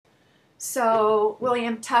So,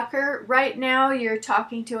 William Tucker, right now you're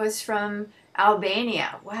talking to us from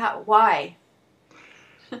Albania. Why?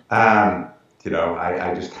 Um,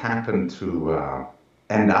 I just happened to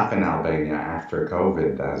end up in Albania after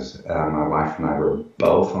COVID, as my wife and I were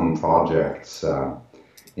both on projects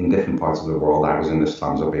in different parts of the world. I was in the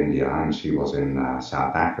slums of India, and she was in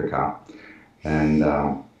South Africa. And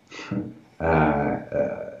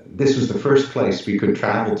this was the first place we could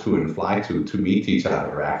travel to and fly to meet each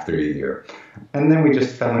other after a year. And then we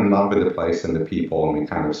just fell in love with the place and the people, and we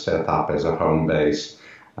kind of set up as a home base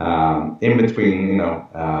in between,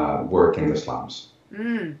 work in the slums.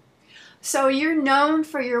 Mm. So, you're known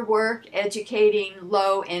for your work educating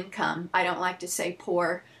low income, I don't like to say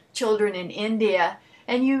poor, children in India.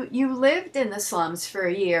 And you lived in the slums for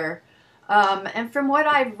a year. And from what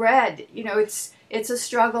I've read, it's a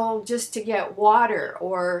struggle just to get water,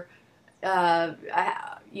 or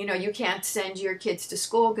you can't send your kids to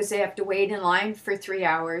school because they have to wait in line for 3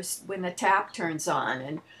 hours when the tap turns on,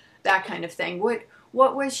 and that kind of thing.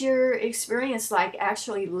 What was your experience like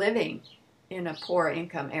actually living in a poor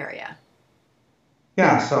income area?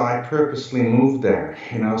 Yeah, so I purposely moved there,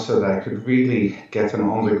 so that I could really get an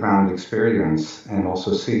on-the-ground experience and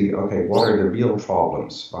also see, okay, what are the real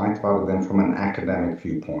problems, right? Rather than from an academic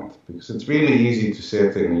viewpoint. Because it's really easy to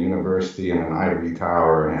sit in a university in an ivory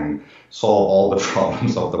tower and solve all the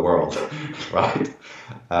problems of the world, right?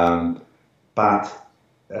 Um, but,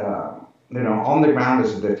 on the ground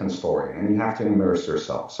is a different story, and you have to immerse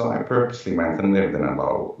yourself. So I purposely went and lived in a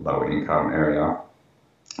low income area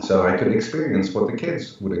so I could experience what the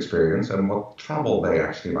kids would experience and what trouble they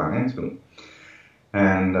actually run into.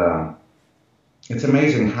 And it's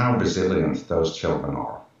amazing how resilient those children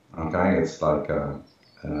are. Okay, it's like a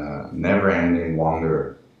never-ending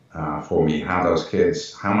wonder for me how those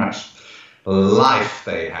kids, how much life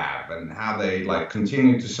they have, and how they like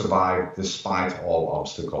continue to survive despite all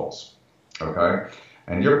obstacles. Okay,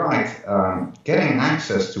 and you're right. Getting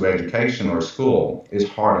access to education or school is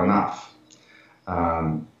hard enough.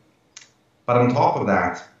 Um, but on top of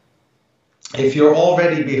that, if you're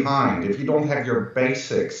already behind, if you don't have your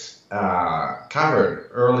basics covered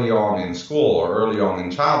early on in school or early on in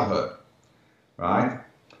childhood, right?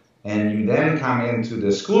 And you then come into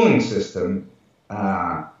the schooling system,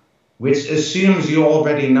 which assumes you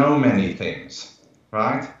already know many things,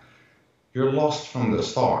 right? You're lost from the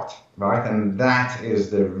start, right? And that is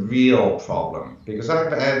the real problem. Because I've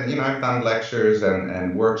done lectures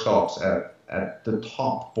and workshops at the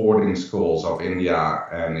top boarding schools of India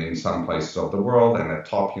and in some places of the world and at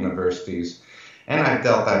top universities. And I've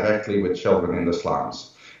dealt directly with children in the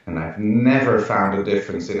slums. And I've never found a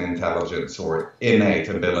difference in intelligence or innate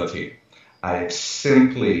ability. I've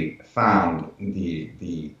simply found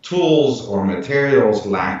the tools or materials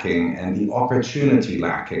lacking and the opportunity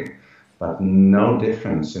lacking, but no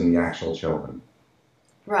difference in the actual children.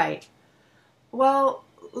 Right. Well,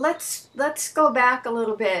 let's go back a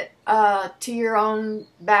little bit to your own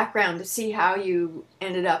background to see how you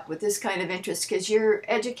ended up with this kind of interest, because your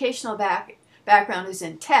educational background is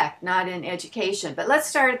in tech, not in education. But let's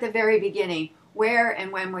start at the very beginning. Where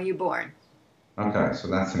and when were you born? Okay, so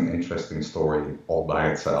that's an interesting story all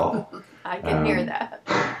by itself. I can hear Um, that.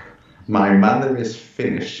 my mother is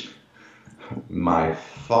Finnish. My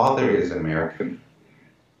father is American.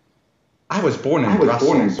 I was born in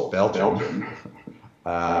Brussels, Belgium.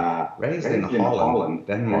 Raised in Holland,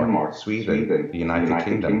 Denmark, Sweden, the United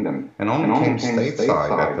Kingdom, and only came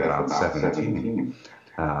stateside at about 17.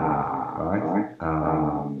 Right?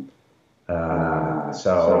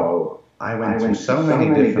 So I went to so many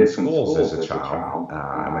different schools as a child.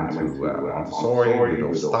 I went to Montessori,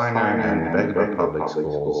 Rudolf Steiner, and regular public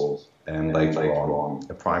schools, and later on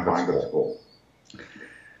a private school.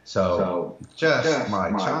 So just my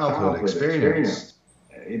childhood experience,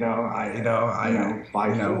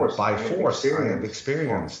 by force, I have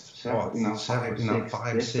experienced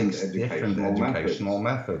five, six different educational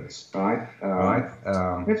methods, right?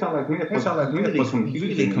 Which I'll admit was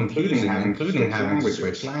really confusing, including having to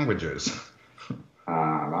switch languages.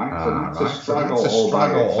 Right? So that's a struggle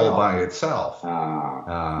all by itself,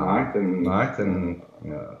 right? And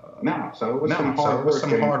so it was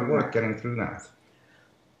some hard work getting through that.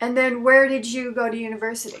 And then where did you go to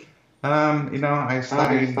university? I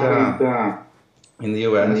studied in the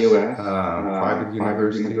US, private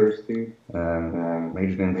university,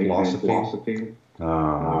 majored in philosophy.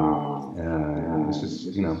 This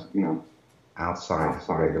is, outside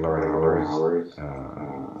regular hours,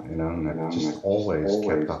 and that just always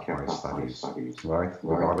kept up my studies, right?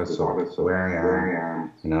 Regardless of where I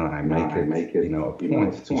am, I make it, a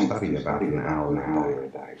point to study about an hour a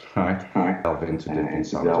day, right? Delve into different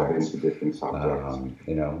subjects.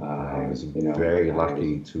 I was very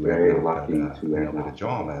lucky to end up with a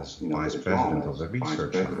job as vice president of the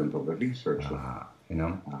research lab.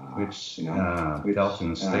 Which dealt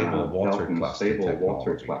in stable water cluster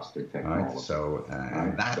technology, right? So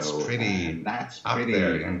that's pretty up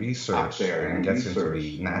there in research and gets into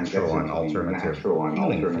the natural and alternative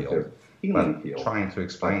healing field, but trying to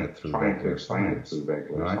explain it through regular science,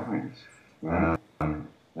 right?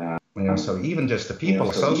 So even just the people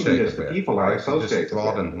associated with it, right,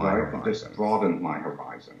 just broadened my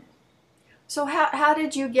horizon. So how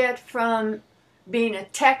did you get from being a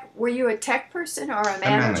tech, were you a tech person or a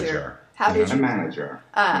manager? How did you? A manager.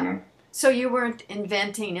 So you weren't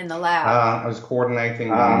inventing in the lab? I was coordinating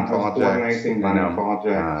projects,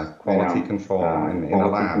 quality control in the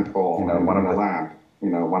lab.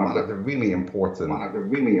 One of the really important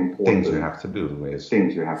things you have to do is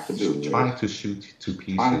try to shoot to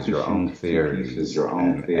pieces your own theories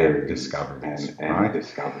and discoveries, right?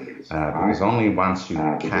 Because only once you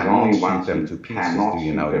cannot shoot them to pieces do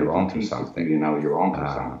you know you're onto something.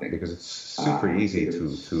 Because it's super easy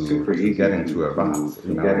to get into a rut,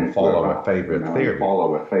 and follow a favorite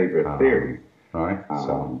theory. Right?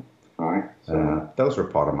 So those were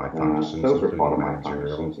part of my functions,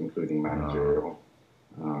 including managerial.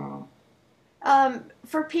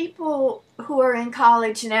 For people who are in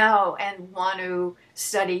college now and want to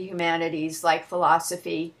study humanities like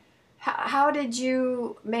philosophy, how did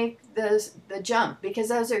you make the jump?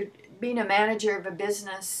 Because being a manager of a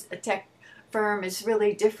business, a tech firm is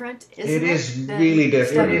really different, isn't it? It is really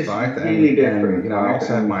different, right? And I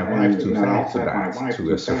also have my wife to thank for that,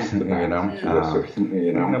 to a certain,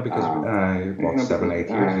 because about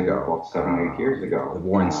 7-8 years ago, the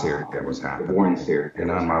war in Syria was happening,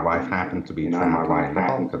 and my wife happened to be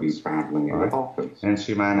traveling in the Balkans, and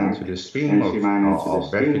she ran into this stream of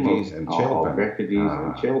refugees and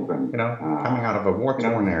children, coming out of a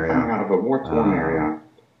war-torn area,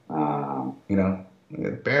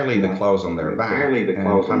 barely the clothes on their back,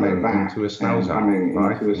 and coming into a snow zone,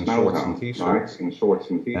 right, in shorts and t-shirts, and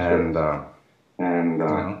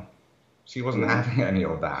she wasn't having any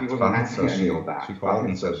of that, right? So she called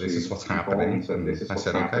and said, "This is what's happening," and I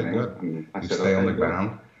said, "Okay, good. You stay on the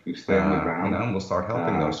ground. We'll start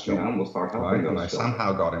helping those children." Right? And I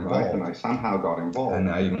somehow got involved. And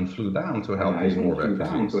I even flew down to help these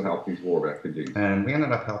war refugees. And we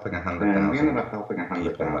ended up helping 100,000 people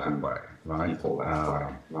that way, right?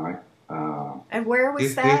 And where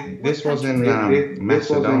was that? This was in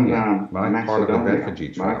Macedonia, right? Part of the refugee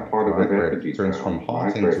trail, where it turns from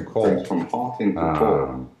hot into cold.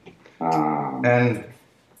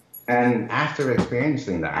 And after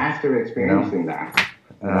experiencing that,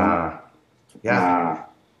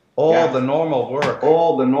 all the normal work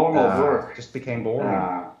just became boring.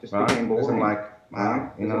 It wasn't like,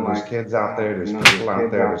 there's kids out there, there's people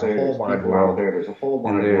out there, there's a whole wide world,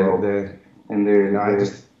 and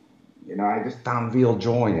I just found real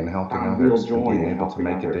joy in helping others and being able to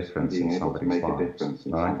make a difference in somebody's lives,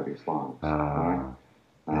 right?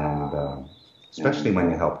 And especially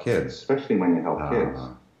when you help kids.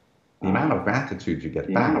 The amount of gratitude you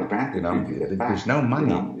get back, there's no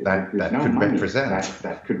money that could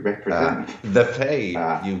represent the pay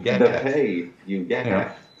you get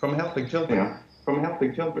from helping children.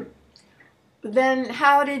 Then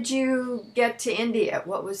how did you get to India?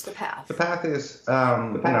 What was the path? The path is,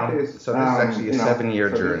 so this is actually a 7-year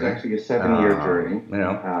journey. It's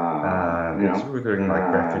regarding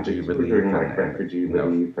like refugee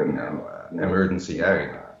relief and emergency aid.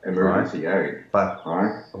 But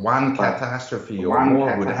one catastrophe or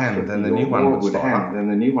war would end, then the new one would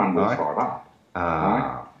start up.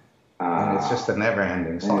 And it's just a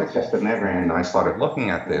never-ending cycle. And I started looking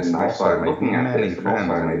at this, and I started making many friends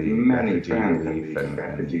in the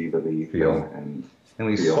refugee relief field. And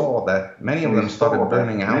we saw that many of them started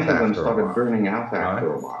burning out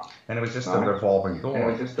after a while. And it was just a revolving door.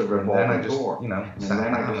 And then I just,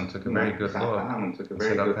 sat down and took a very good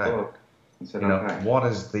look and said, okay, what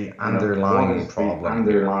is the underlying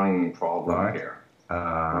problem here?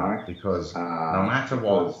 Because no matter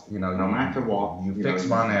what, you fix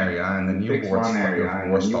one area and the new war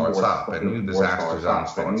starts up, a new disaster zone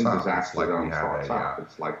starts up. It's like we have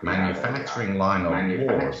a manufacturing line of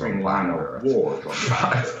wars on planet Earth.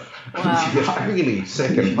 Wow. You get really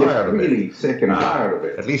sick and tired of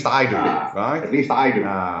it. At least I do,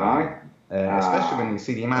 right? especially when you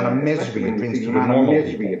see the amount of misery it brings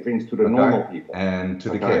to the normal people, and to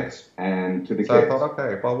the kids. So I thought,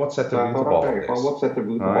 okay, well, what's at the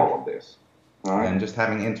root of all of this? Right? And just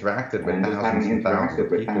having interacted with thousands and thousands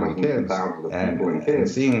of people and kids, and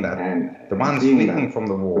seeing that the ones fleeing from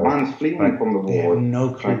the war, they have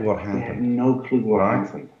no clue what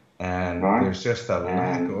happened. Right? And there's just a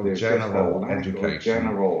lack of general education.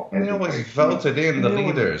 And they always voted in the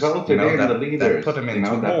leaders, that put them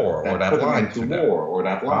into war or that lied to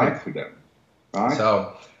them. Right?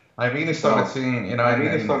 So I really started seeing,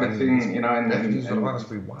 honestly,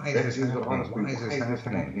 why is this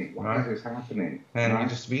happening? Why is this happening? And you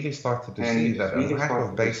just really started to see that a lack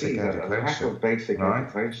of basic education,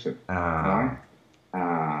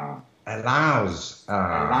 allows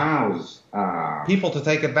people to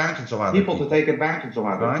take advantage of other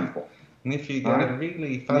people. And if you get a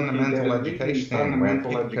really fundamental education where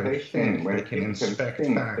people can think, they can inspect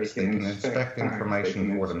facts, they can inspect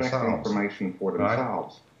information for themselves, right?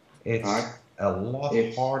 It's a lot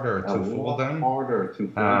harder to fool them.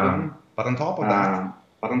 But on top of that,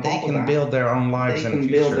 they can build their own lives and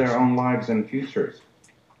futures.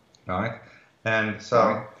 Right? And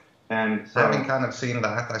so, having kind of seen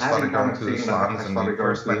that, I started going to the slums, and we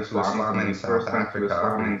first went to a slum in South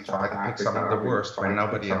Africa and tried to pick some of the worst where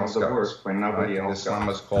nobody else goes. Right? The slum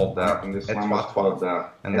is called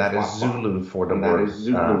Etwatwa, and that is Zulu for the word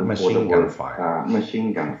machine gun fire.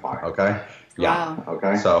 Okay? Yeah. Wow.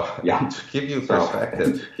 Okay. So, to give you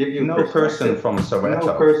perspective, no person from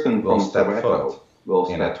Soweto will step foot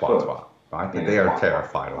in Etwatwa, right? They are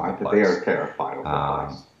terrified of the place.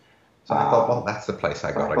 So I thought, well, that's the place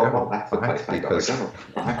I gotta go,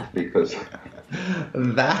 because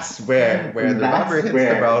that's where the rubber hits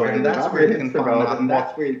the road, and that's where you can find out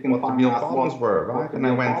what the real problems were, right? And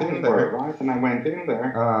I went in there,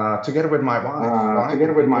 together with my wife, right?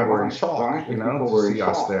 Together with my wife, in shock, to see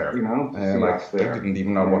us there, like they didn't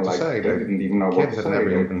even know what to say. The kids had never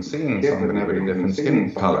even seen somebody with a different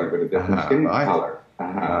skin color,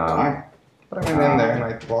 right? But I went in there and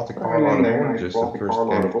I bought a carload of oranges and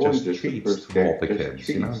first gave just treats to all the kids,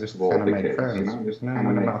 just kind of make friends. And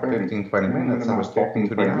in about 15-20 minutes I was talking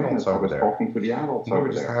to the adults over there. We were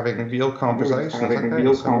just having real conversations.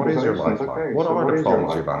 Okay, so what is your life like? What are the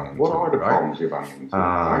problems you're running into,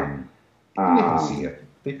 right? And you can see it.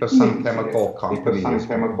 Because some chemical company is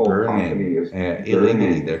burning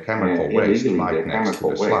illegally their chemical waste right next to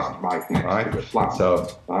the slum,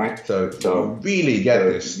 right? So you really get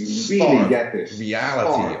this stark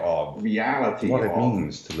reality of what it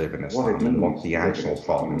means to live in a slum and what the actual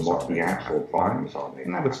problems are.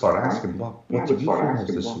 And I would start asking, well, what do you think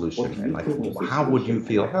is the solution? And like, how would you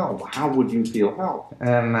feel helped?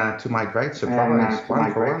 And to my great surprise,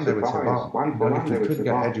 one for one, they would say, well,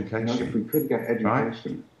 if we could get education, right?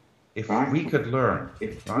 If we could learn,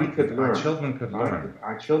 our children could learn,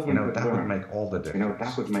 that would make all the difference. Right?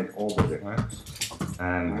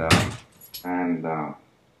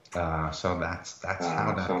 So that's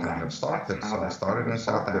how that kind of started. So I started in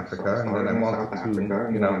South Africa, and then I wanted to,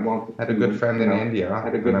 had a good friend in India, and I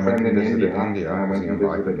went and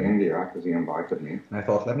visited India because he invited me. And I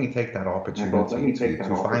thought, let me take that opportunity to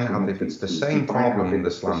find out if it's the same problem in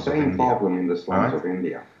the slums of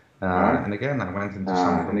India. And again, I went into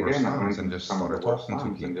some of the worst slums and just started talking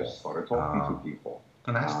to people.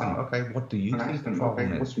 And asked them, okay, what do you think the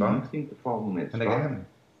problem is? And again,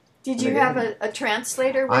 did you have a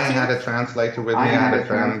translator with you? I had a translator with me. I had a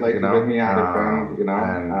friend,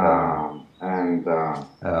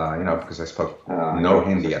 because I spoke no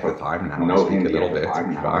Hindi at the time. Now I speak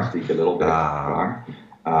a little bit.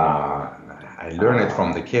 I learn it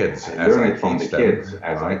from the kids as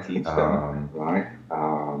I teach them.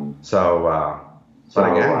 But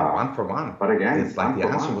again, one for one. It's like the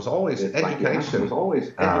answer was always education.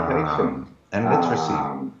 And literacy.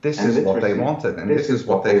 This is what they wanted, and this is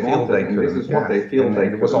what they feel they couldn't get. And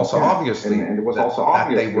it was also obviously that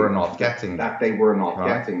they were not getting that.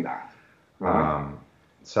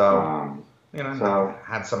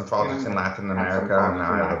 Had some projects in Latin America, and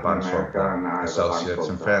now I have a bunch of associates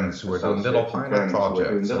and friends who are doing little pilot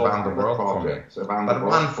projects around the world for me. But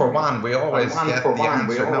one for one, we always get the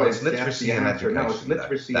answer. No, it's literacy and education that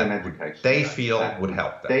they feel would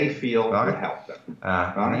help them.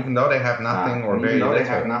 And even though they have nothing or very little,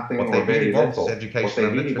 what they really want is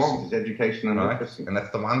education and literacy. And that's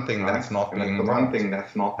the one thing that's not being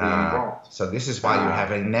brought. So this is why you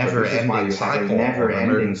have a never-ending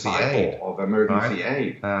cycle of emergency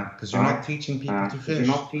aid. Because you're not teaching people to fish.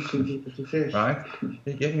 Right?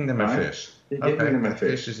 You're giving them a fish. The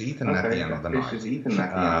fish is eaten at the end of the night.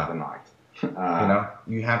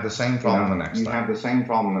 You have the same problem the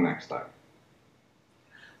next day.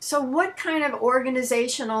 So, what kind of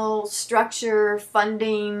organizational structure,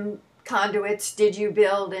 funding conduits did you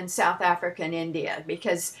build in South Africa and India?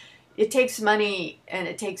 Because it takes money and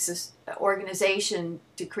it takes this organization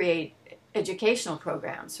to create educational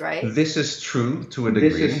programs, right? This is true to a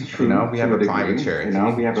This degree. is true We to have a a private degree. charity,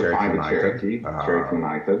 We have a Charity private United. charity, Charity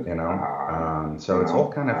United. So it's all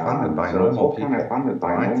kind of funded by So it's normal all kind people, of funded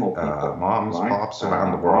by right? normal people, Moms, right? pops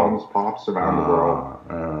around the world. Moms, pops around the world.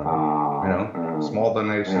 Small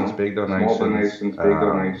donations, big donations. Small donations, big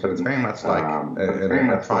donations. But it's very much like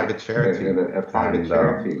a private charity. A private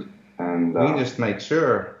charity. And we just make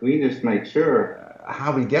sure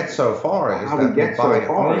how we get so far is how that we get we buy so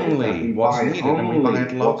far is that only we what's buy needed and we buy only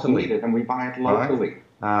it what's locally. needed and we buy it locally.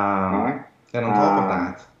 Right? And on top of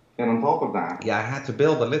that, And on top of that, I had to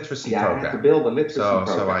build a literacy I had program. to build a literacy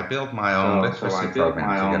program. So I built my own literacy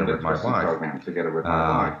program together with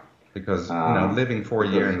my wife. Because living for a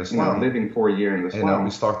year in the slum,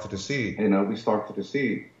 we started to see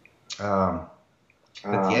that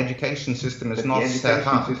the education system is not set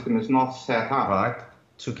up, right,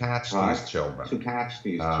 to catch these children.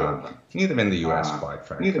 Neither in the U.S., quite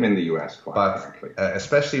frankly. But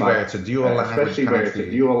especially where it's a dual language country,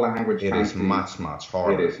 it is much, much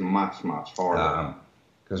harder.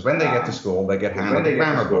 Because when they get to school, they get handed a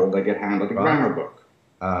grammar book.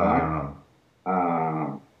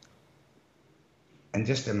 And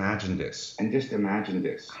just imagine this.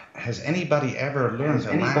 Has anybody ever learned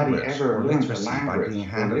a language or literacy by being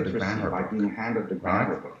handed a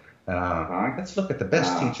grammar book? Right? Let's look at the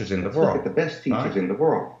best teachers in the world.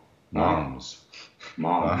 Moms.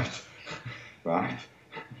 Right?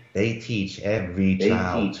 They teach every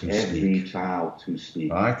child to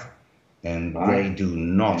speak. Right? And they do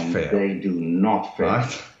not fail.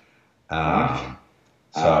 Right?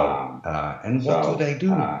 And what do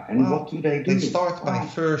they do? They start by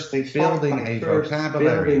first building a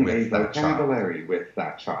vocabulary with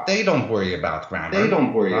that child. They don't worry about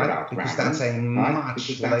grammar. Because that's a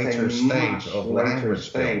much later stage of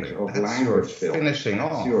language building. That's your finishing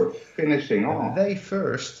off. And they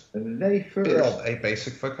first build a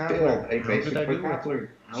basic vocabulary.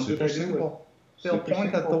 How do they do it? They'll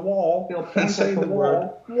point at the wall and say the word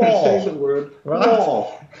wall.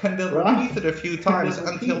 Right? And they'll repeat it a few times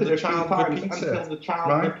until the child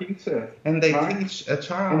repeats it. And they teach a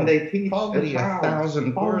child probably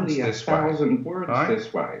 1,000 words this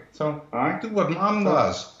way. So do what mom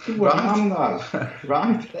does.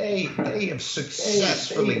 Right? They have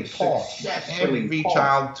successfully taught every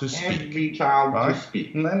child to speak. Right?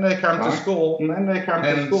 And then they come to school and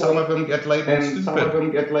some of them get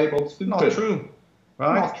labeled stupid. Not true.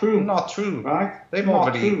 Right? Not true. Right? They've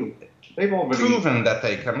already proven that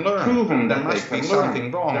they can learn. There must be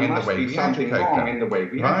something wrong in the way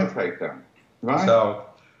we educate them. Right?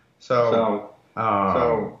 So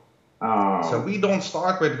we don't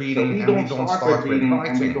start with reading and we don't start with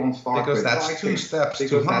writing because that's 2 steps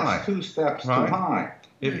too high.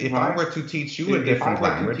 If I were to teach you a different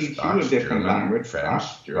language, Dutch, German, French,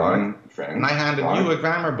 right? And I handed you a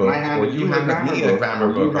grammar book, or you handed me a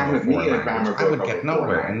grammar book of a foreign language, I would get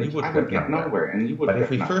nowhere, and you would get nowhere. But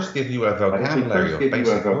if we first give you a vocabulary of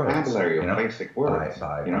basic words,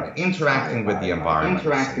 by interacting with the environment,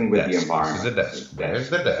 this is a desk,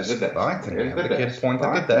 there's the desk, right? And have the kid point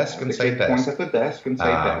at the desk and say desk.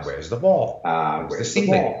 Where's the wall? Where's the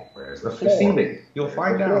ceiling? Where's the floor? You'll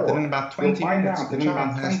find out that in about 20 minutes, the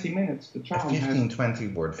child has a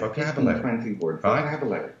 15-20 word vocabulary.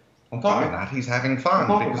 Right? On top of that, he's having fun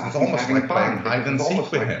because it's almost like playing hide and seek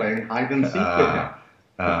with him.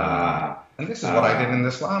 And this is what I did in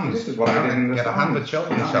the slums. Get 100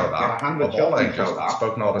 children showed up, of all ages, that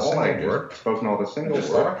spoke not a single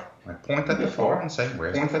word. I point at the floor and say,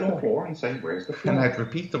 where's the floor? And I'd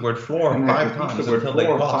repeat the word floor 5 times until they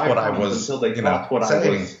got what I was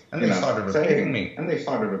saying. And they started repeating me. Where's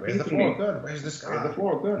the floor? Good. Where's the sky?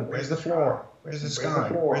 Where's the floor? Where's the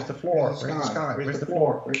sky? Where's the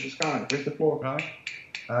floor? Where's the sky? Where's the floor? Right?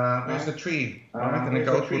 Where's the tree? Right? And the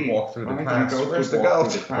goat would walk through the plants. Where's the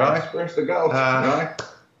goat?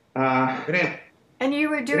 Right? And you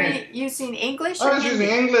were using English? I was using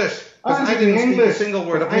English. Because I didn't speak a single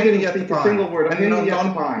word of Hindi at the time.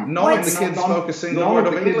 Knowing the kids spoke a single word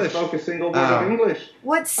of English.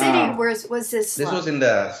 What city was this? This was in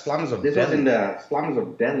the slums of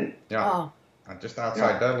Delhi. Yeah. Oh. Just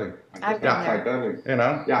outside Delhi. I've been there.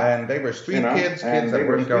 And they were street kids that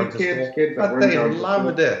weren't going to school, but they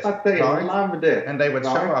loved it. And they would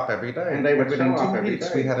show up every day. And within 2 weeks,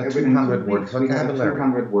 we had a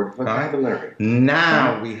 200-word vocabulary.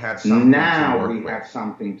 Now we had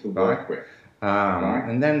something to work with.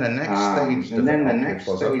 And then the next stage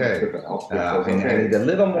was, I need a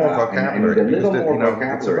little more vocabulary.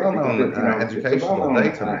 It's a well-known educational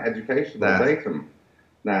datum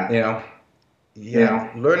that,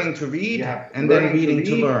 learning to read and then reading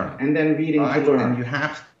to learn. And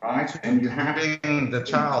you have to bring the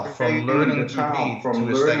child from learning to read to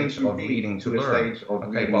a stage of reading to learn.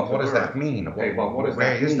 Okay, well, what does that mean?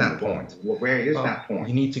 Where is that point?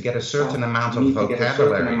 You need to get a certain amount of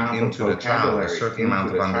vocabulary into the child, a certain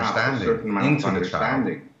amount of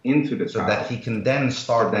understanding into the child, so that he can then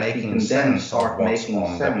start making sense of what's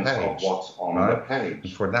on the page.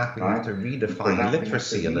 And for that, we have to redefine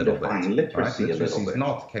literacy a little bit. Literacy is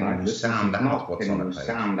not, can you sound out what's on the page?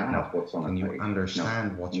 No, can you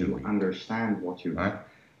understand what you read? Right?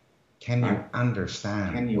 Can you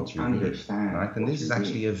understand what you read? Right? And this is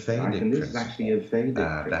actually a Vedic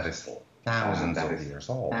principle that is thousands of years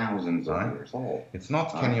old. It's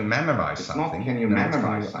not can you memorize something, can you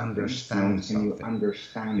understand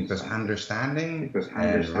something. Because understanding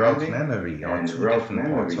and rote memory are two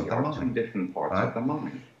different parts of the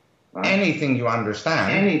mind. Anything you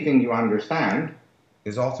understand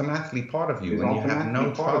is automatically part of you, and you have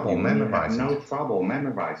no trouble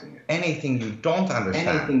memorizing it. Anything you don't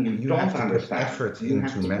understand, you have to put effort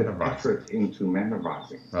into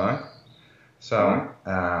memorizing. Right? So,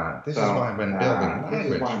 this is why when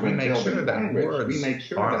building language, we make sure that words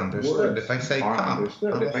are understood. If I say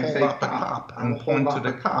cup, I will hold up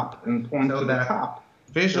a cup and point to the cup,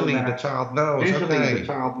 so that visually the child knows, okay,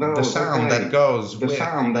 the sound that goes with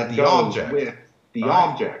the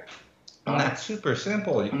object. And that's super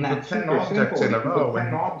simple. You can put 10 objects in a row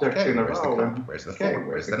and, okay, where's the cup, where's the fork,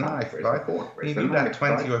 where's the knife, right? You do that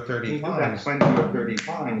 20 or 30 times.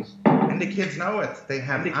 And the kids know it. They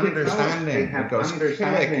have understanding. It goes click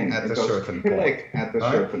at a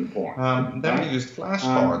certain point. Then we used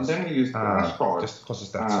flashcards. Just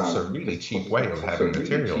because that's also a really cheap way of having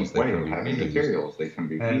materials. They can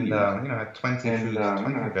be reused. And, at 20 food,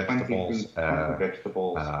 20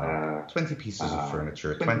 vegetables, 20 pieces of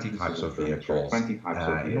furniture, 20 types of vehicles, in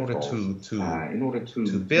order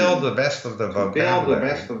to build the rest of the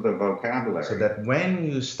vocabulary, so that when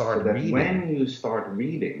you start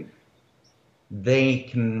reading, they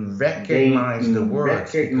can recognize the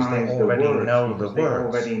words because they already know the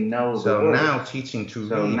words. So now teaching to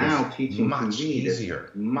read is much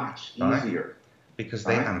easier. Because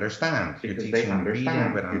they understand. You're teaching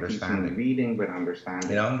reading with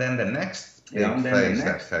understanding. And then the next big phase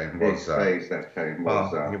that came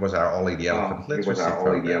was, it was our Ollie the Elephant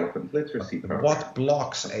literacy program. What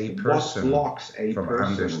blocks a person from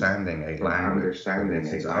understanding a language, whether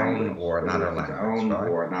it's his own or another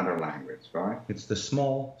language, right? It's the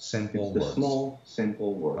small, simple words.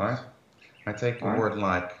 Right? I take a word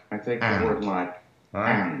like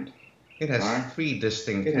and. It has three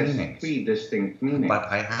distinct meanings.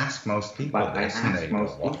 But I ask most people this, and they go,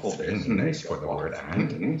 what's the meanings for the word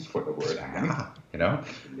and?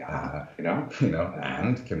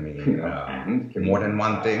 And can mean more than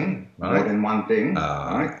one thing, right? An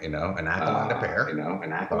apple and a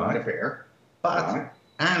pear. But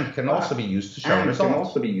and can also be used to show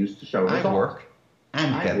results. I work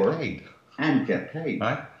and get paid.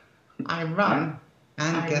 Right? I run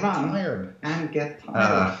and get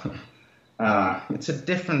tired. It's a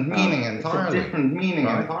different meaning entirely.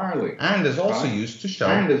 And is also used to show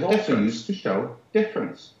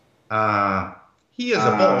difference. He is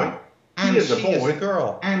a boy, and she is a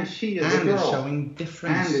girl. And is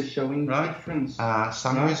showing difference.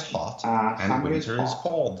 Summer is hot, and winter is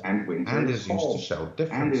cold. And is used to show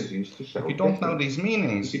difference. If you don't know these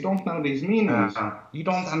meanings, you don't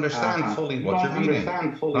understand fully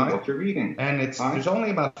what you're reading. And there's only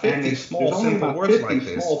about 50 small, simple words like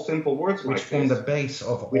this, which form the base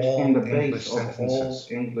of all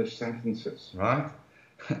English sentences. Right?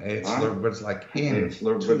 It's words like in,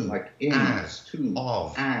 to,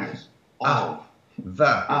 as, of,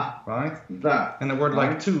 right? And a word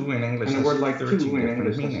like to in English has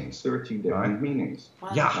 30 different meanings.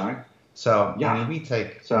 Wow. Yeah. Right? So when we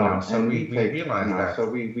take, we realize that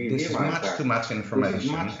this is much too much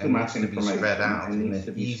information and needs to be spread out in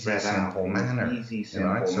an easy, simple manner,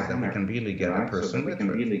 right? So that we can really get a person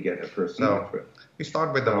literate. So we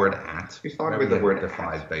start with the word at. We have the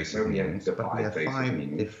 5 basic meanings, but we have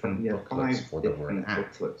 5 different booklets for the word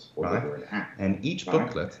at, right? And each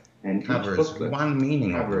booklet covers one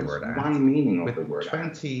meaning of the word at,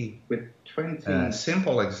 with 20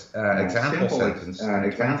 simple example sentences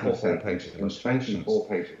and 20 full-page illustrations,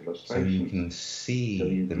 so you can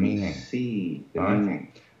see the meaning.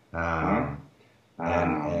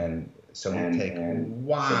 And So you take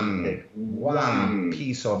one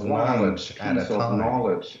piece of knowledge at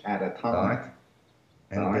a time, right?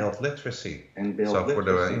 And build literacy. So for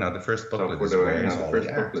the first booklet is where is all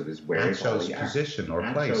the act. That shows position or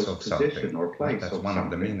place of something. Right? That's one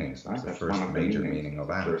of the meanings. That's the first major meaning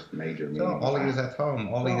of act. So Ollie is at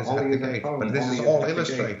home. Ollie is at the gate. But this is all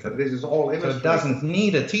illustrated. So it doesn't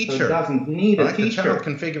need a teacher. Right? The child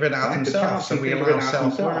can figure it out himself. So we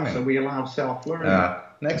allow self-learning.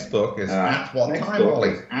 Next book is At What Time,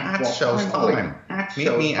 Ollie? At shows time.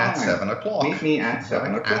 Meet me at 7 o'clock.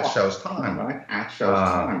 At shows time.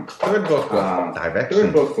 Third booklet,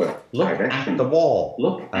 direction. Look at the wall.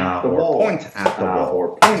 Or point at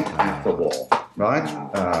the wall. Right?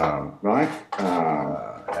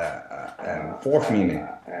 And fourth meaning.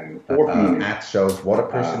 At shows what a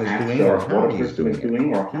person is doing or how he is doing it. He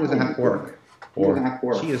is at work. Or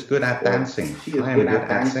she is good at dancing. I am good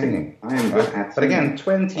at singing. But again,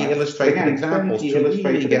 20 illustrated examples to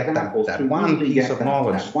really get that one piece of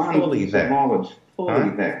knowledge fully there.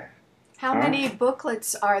 How many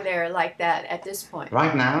booklets are there like that at this point?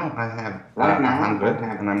 Right now, I have 100,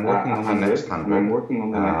 and I'm working on the next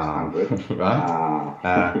 100.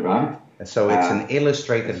 Right? So it's an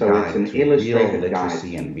illustrated guide to real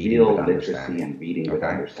literacy and reading with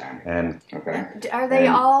understanding. And are they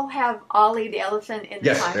all have Ollie the elephant in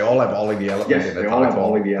the title? Yes, they all have Ollie the elephant in the title.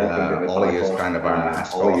 Ollie is kind of our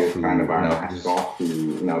mascot.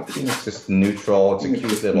 It's just neutral. It's a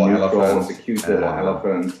cute little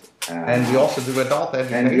elephant. And we also do adult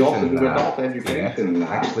education.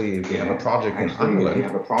 Actually, we have a project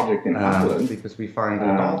in Ireland. Because we find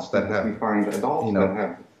adults that have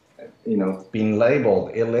being labeled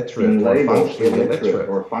illiterate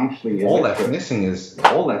or functionally illiterate. All that's missing is,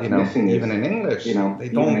 even in English, they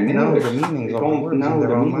don't know the meanings of the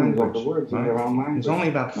words in their own language. There's only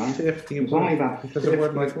about 50 words, because a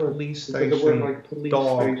word like police station,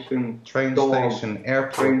 dog, train station,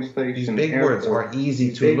 airport, these big words are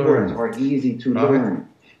easy to learn.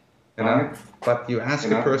 But you ask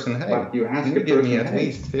a person, hey, can you give me at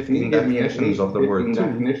least 15 definitions of the word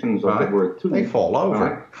two? They fall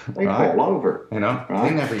over. They never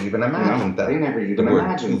even imagined that the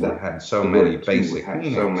word two had so many basic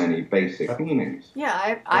meanings.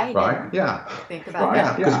 Yeah, I didn't think about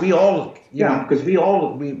that. Because we all,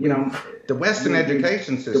 the Western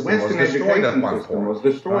education system was destroyed at one point.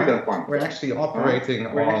 We're actually operating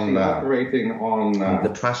on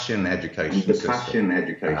the Prussian education system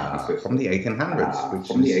from the 1800s,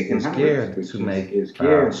 which is geared to make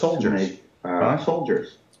soldiers.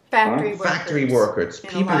 Factory workers.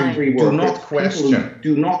 People who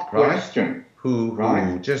do not question.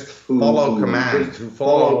 Who just follow commands, who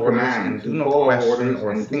follow orders, and do not question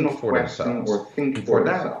or think for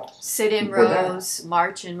themselves. Sit in rows,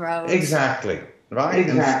 march in rows. Exactly. Right?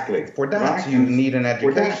 And for that, you need an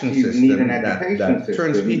education system that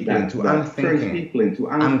turns people into unthinking,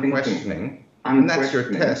 unquestioning, and that's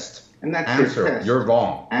your test. Answer, you're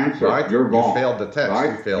wrong. Right? You failed the test.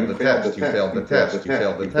 You failed the test. You failed the test.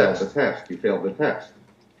 You failed the test.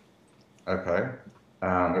 Okay.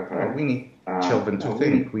 We need children to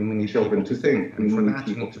think. We need children to think. And for that,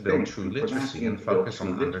 you need to build true literacy and focus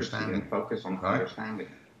on understanding. Right?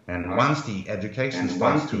 And once the education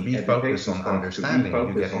starts to be focused on understanding,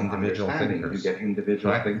 you get individual thinkers.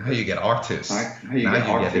 Right? Now you get artists. Now you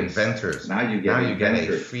get inventors. Now you get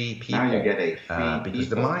a free people. Because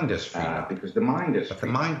the mind is freed up. But the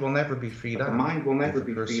mind will never be freed up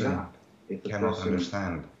if the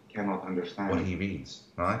person cannot understand what he reads,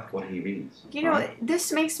 right?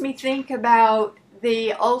 This makes me think about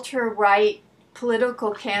the ultra-right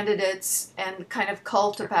political candidates and kind of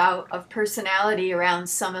cult of personality around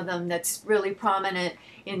some of them that's really prominent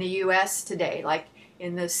in the U.S. today, like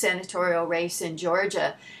in the senatorial race in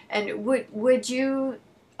Georgia. And would you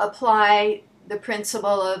apply the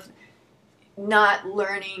principle of not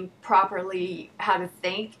learning properly how to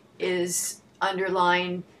think is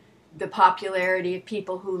underlying the popularity of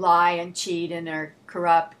people who lie and cheat and are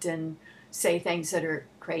corrupt and say things that are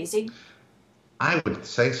crazy? I would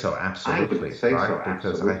say so, absolutely,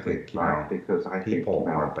 because I think, people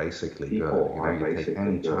are basically good. You take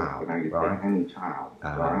any child,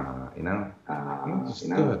 it's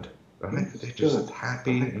good. Right? They're just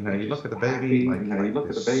happy. You look at the baby,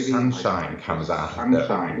 like sunshine comes out of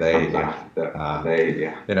them.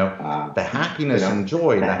 The happiness and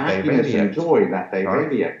joy that they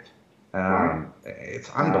radiate. It's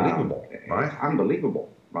unbelievable,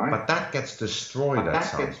 right? But that gets destroyed at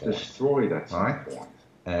some point.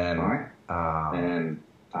 And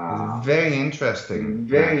It's very interesting.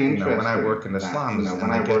 When I work in the slums,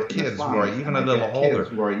 and I get kids who are even a little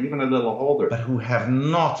older, but who have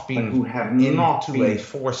not been into a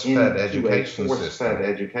force-fed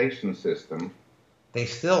education system. They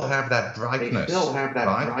still have that brightness,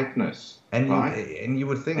 right? And you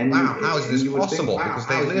would think, wow, how is this possible? Because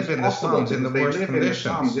they live in the slums in the worst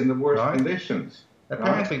conditions.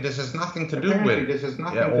 Apparently, this has nothing to do with,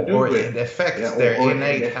 or it affects their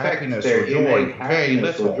innate happiness or joy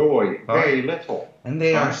very little. And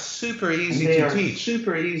they are super easy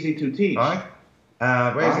to teach. Right?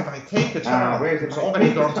 Whereas if I take a child who's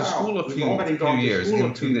already gone to school a few years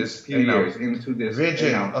into this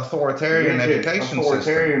rigid authoritarian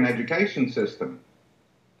education system,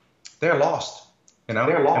 they're lost.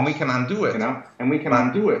 And we can undo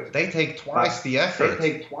it. They take twice the effort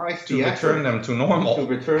to return them to normal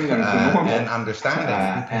and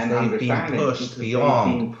understanding, because they've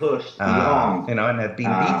been pushed beyond, and have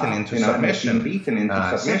been beaten into submission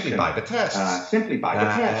simply by the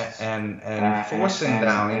tests, and forcing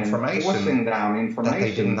down information that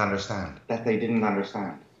they didn't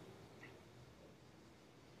understand.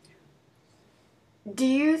 Do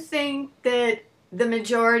you think that the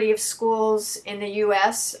majority of schools in the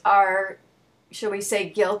U.S. are, shall we say,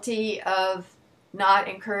 guilty of not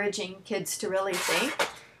encouraging kids to really think?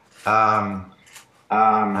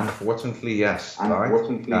 Unfortunately, yes. We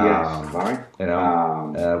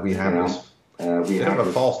have this bit of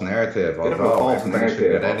a false narrative of everybody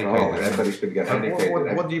should get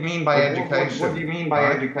educated. What do you mean by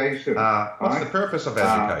education? What's the purpose of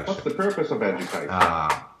education?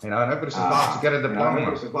 Everybody says, to get a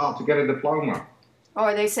diploma.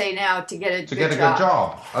 Or they say now to get a good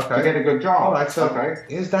job. Okay. All right. So,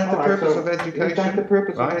 is that the purpose of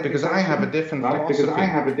education? Right? Because I have a different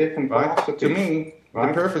philosophy. To me,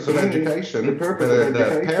 the purpose of education, whether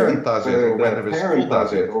the parent does it or whether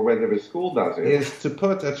the school does it, is to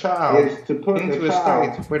put a child into a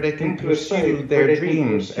state where they can pursue their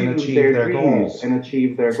dreams and achieve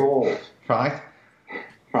their goals. Right?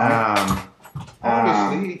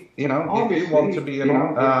 Obviously, if you want to be a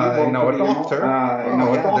doctor,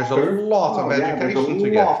 there's a lot of education to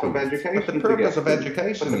get through. But the purpose of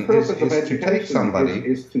education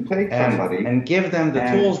is to take somebody and give them the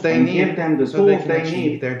tools they need so they can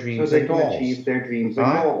achieve their dreams and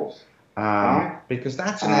goals. Because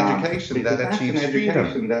that's an education that achieves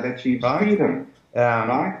freedom.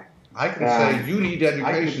 I can say you need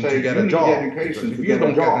education to get a job. If you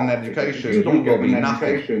don't get an education, you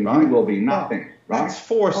will be nothing. That's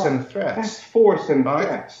force and threats.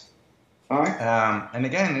 And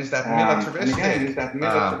again, is that militaristic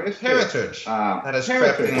heritage that has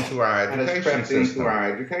crept into our education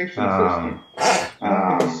system.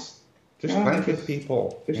 There's plenty of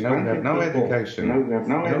people, who have no education,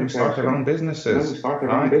 who start their own businesses,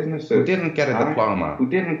 who didn't get a diploma.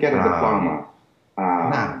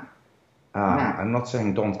 Now, I'm not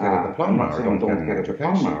saying don't get a diploma or don't get an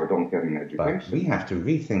education, but we have to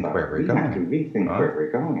rethink where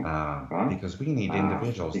we're going. Because we need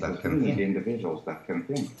individuals that can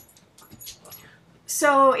think.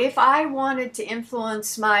 So if I wanted to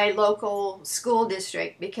influence my local school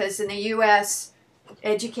district, because in the U.S.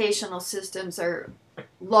 educational systems are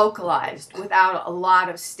localized without a lot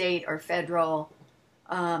of state or federal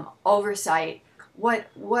oversight, what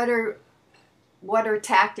are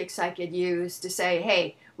tactics I could use to say,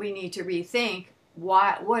 hey, we need to rethink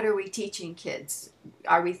what are we teaching kids?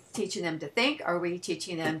 Are we teaching them to think? Are we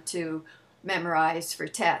teaching them to memorize for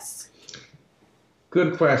tests?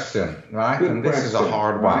 Good question, right? And this is a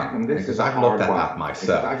hard one, because I've looked at that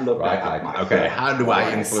myself, right? Okay, how do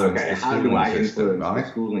I influence the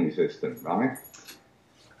schooling system, right?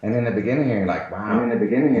 And in the beginning, you're like, wow,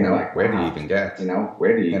 where do you even get?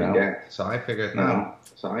 So I figured,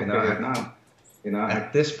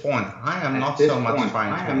 at this point, I am not so much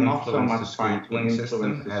trying to influence the schooling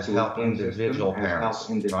system as help individual parents,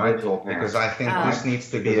 right? Because I think this needs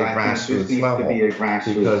to be a grassroots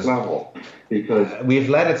level. Because we've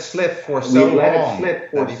let it slip for so long that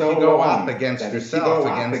if you go up against yourself,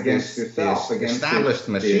 against this established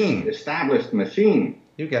machine,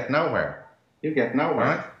 you get nowhere.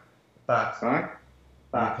 Right? But you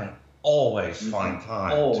can always find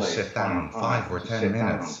time to sit down 5 or 10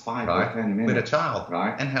 minutes, with a child,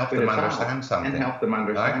 and help them understand something.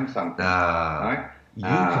 You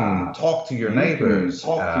can talk to your neighbors.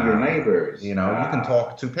 You can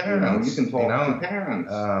talk to parents.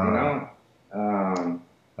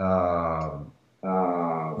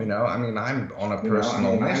 I mean, I'm on a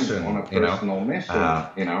personal mission,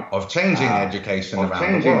 of changing education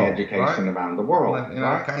around the world.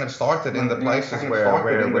 Well, it kind of started in the places where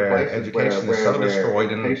education is so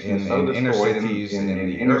destroyed in inner cities, in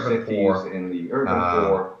the urban poor.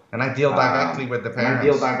 And I deal directly with the parents.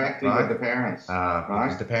 Because the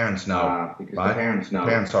parents know. The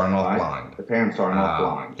parents are not blind.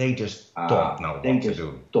 They just don't know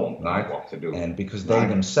what to do. And because they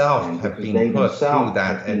themselves have been put through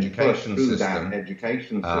that education system,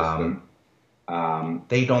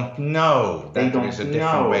 they don't know that there is a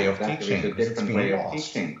different way of teaching because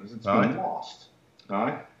it's been lost.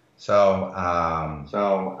 Right? So,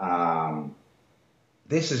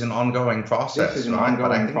 this is an ongoing process, right?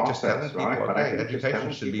 But I think just telling people, okay,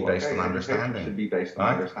 education should be based on understanding,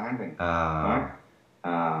 right?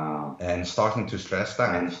 And starting to stress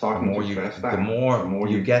that, the more you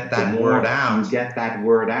get that word out,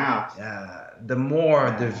 the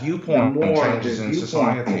more the viewpoint changes in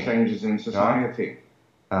society.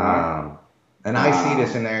 And I see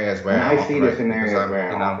this in areas where I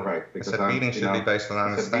operate. I said reading should be based on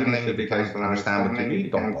understanding. If you can't understand what you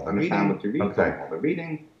read, don't bother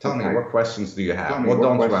reading. Tell me, what questions do you have? What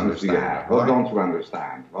don't you understand?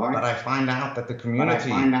 But I find out that the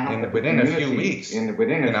community, within a few weeks,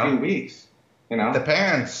 the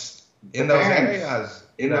parents in those areas,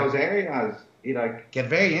 get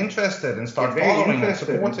very interested and start following and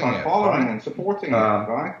supporting it,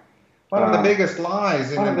 right? One of the biggest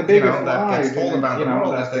lies that gets told about the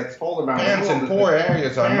world is that parents in poor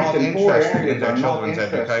areas are not interested in their children's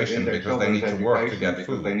education because they need to work to get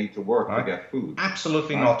food.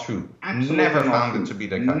 Absolutely not true. Never found it to be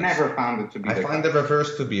the case. I find the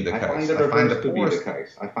reverse to be the case. I find the poorest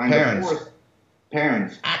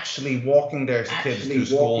parents actually walking their kids to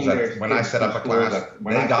schools. When I set up a class,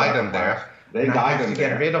 they guide them there. They have to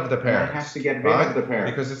get rid of the parents.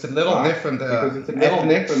 Because it's a little different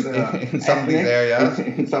in some of these areas.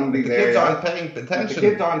 The kids aren't paying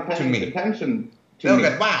attention to me. They'll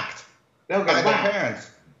get whacked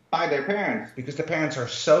by their parents. Because the parents are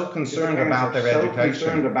so concerned about their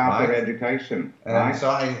education. And so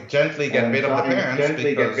I gently get rid of the parents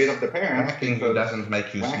because hacking doesn't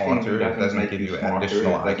make you smarter, it doesn't give you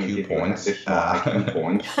additional IQ points.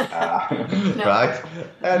 Right?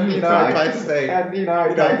 And I try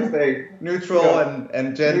to stay neutral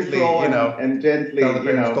and gently, tell the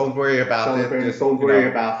parents, don't worry about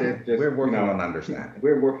it. We're working on understanding.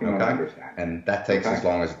 And that takes as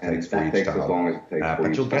long as it takes for each child.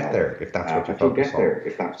 But you'll get there if that's what you focus on.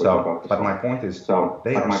 But my point is,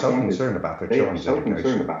 they are so concerned about their children's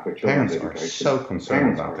education. Parents are so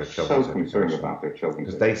concerned about their children's education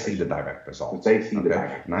because they see the direct results.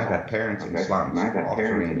 And I've had parents in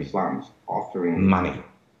slums offering money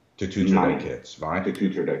to tutor their kids, right?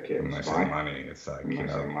 When I say money, it's like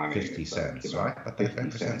 50 cents, right? But that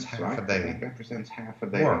represents half a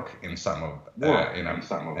day work in some of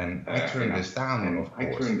and I turn this down,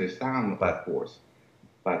 of course.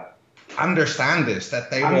 But understand this,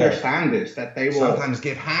 that they will sometimes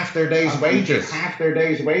give half their day's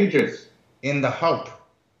wages in the hope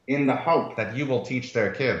that you will teach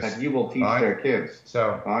their kids.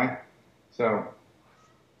 So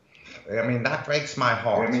I mean, that breaks my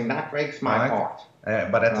heart.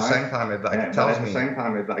 But at the same time, it tells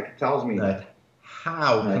me that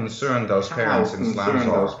how concerned those parents in slums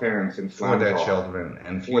are for their children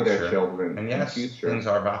and future. And yes, things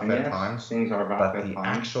are rough at times, but the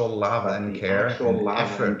actual love and care and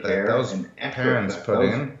effort that those parents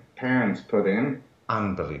put in,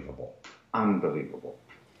 unbelievable.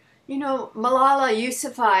 Malala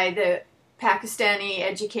Yousafzai, the Pakistani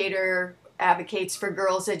educator, advocates for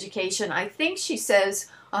girls' education. I think she says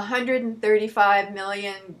 135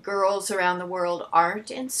 million girls around the world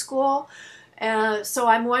aren't in school. So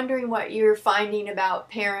I'm wondering what you're finding about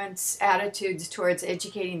parents' attitudes towards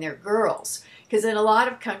educating their girls. Because in a lot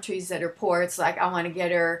of countries that are poor, it's like, I want to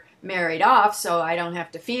get her married off so I don't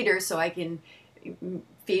have to feed her, so I can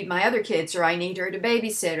feed my other kids, or I need her to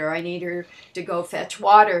babysit, or I need her to go fetch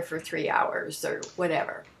water for 3 hours, or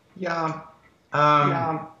whatever.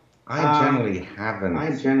 I generally haven't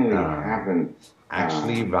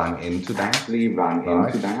actually run into that.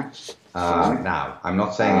 Now, I'm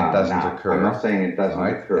not saying it doesn't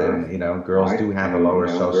occur. And, girls do have a lower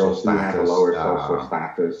social status.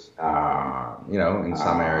 In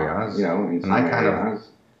some areas. And I kind of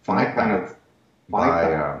fight that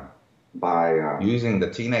by using the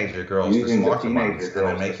teenager girls, the smarter ones, and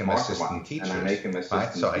I make them assistant teachers,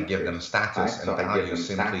 right? So I give them status and value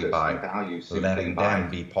simply by letting them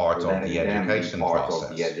be part of the education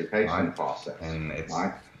process, right? And it's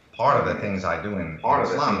part of the things I do in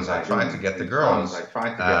slums, I try to get the girls,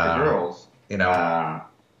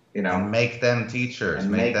 and make them teachers,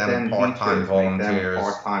 make them part-time volunteers,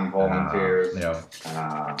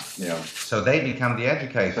 so they become the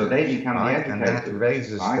educators, and that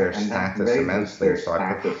raises their status immensely. So I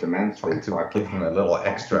try to give them a little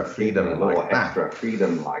extra freedom like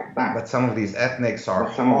that. But some of these ethnics are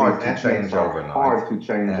hard to change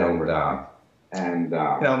overnight. And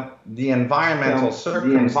the environmental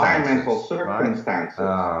circumstances,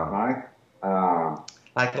 right?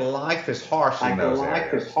 Like life is harsh in those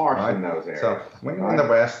areas. So when you're in the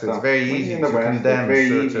West, it's very easy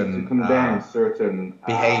to condemn certain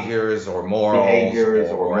behaviors or morals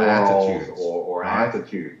or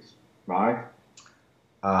attitudes, right?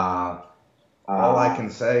 All I can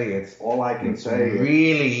say is it's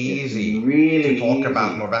really easy to talk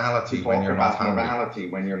about morality when you're not hungry,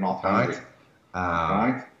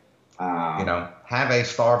 right? Have a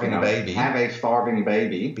starving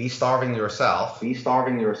baby. Be starving yourself.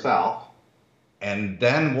 And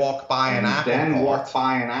then walk by an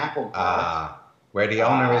apple cart. Where the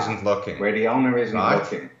owner isn't looking.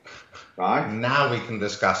 Right? Now we can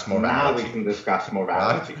discuss morality. Right?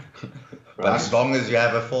 But as long as you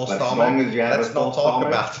have a full stomach, let's not talk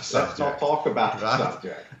about the subject.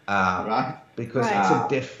 Right? Because it's a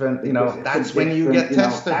different, that's when you get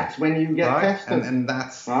tested. And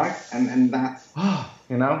that's, so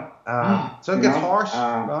it gets harsh,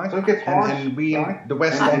 right? And we, the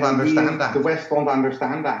West, don't understand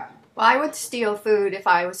that. Well, I would steal food if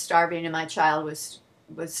I was starving and my child was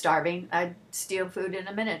starving. I'd steal food in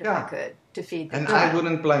a minute if I could to feed them. And I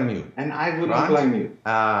wouldn't blame you.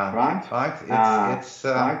 Right?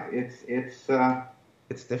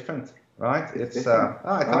 It's different. Right? It's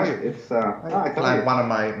I tell you, like one of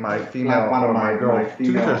my female or my girl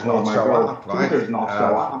tutors not show up, right?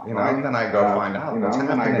 And then I go find out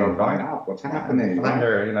what's happening, right? Find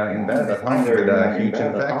her, in bed at home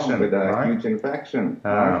with a huge infection,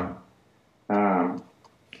 right?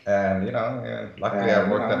 And luckily I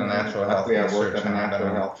worked at a natural health research and had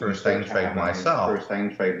a first aid trade myself.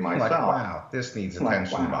 I'm like, wow, this needs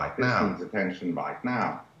attention right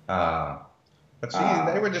now. But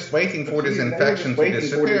they were just waiting for this infection to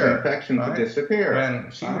disappear. When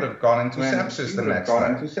she would have gone into sepsis the next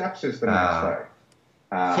day.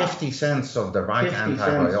 50 cents of the right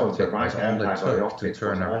antibiotic was all it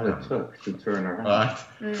took to turn her around.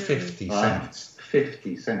 Right? 50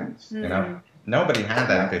 cents. Nobody had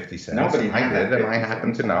that 50 cents. I did, and I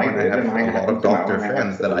happen to know, and I have a lot of doctor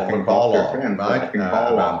friends that I can call on, right,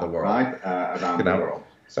 around the world.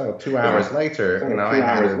 So 2 hours later, I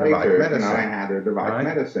had the right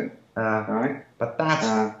medicine. But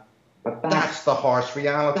that's the harsh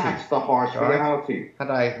reality. Had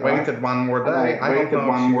I waited one more day, I don't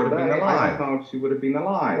know if she would have been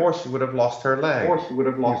alive. Or she would have lost her leg.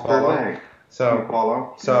 So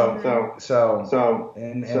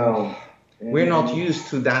we're not used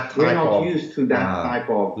to that type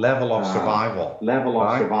of level of survival.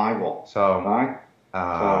 So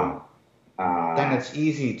then it's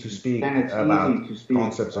easy to speak about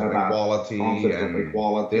concepts of equality and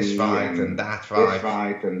this right and that right.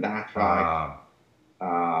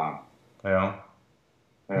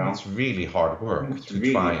 It's really hard work to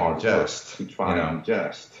try and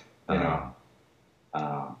just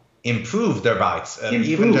improve the rights,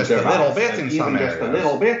 even just a little bit in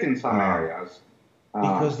some areas.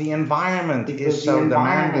 Because the environment is so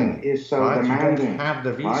demanding, right? You don't have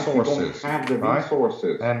the resources, right?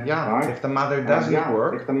 And if the mother doesn't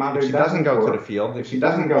work, if she doesn't go to the field, if she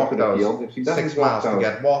doesn't walk those 6 miles to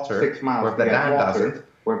get water, or if the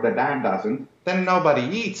dad doesn't, then nobody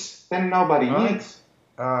eats.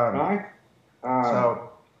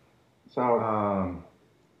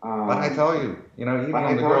 But I tell you, even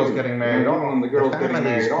when the girl's getting married on, the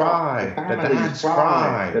families cry, the dads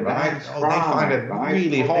cry, right? Oh, they find it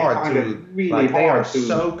really hard to, they are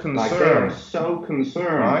so concerned,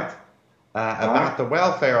 right? About the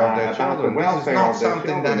welfare of their children. This is not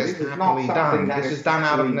something that is happily done. This is done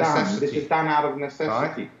out of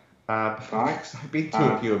necessity. Right? Because I've been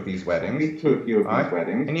to a few of these weddings, right?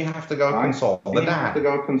 And you have to go console the dad,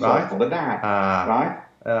 right?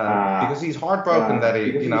 Because he's heartbroken that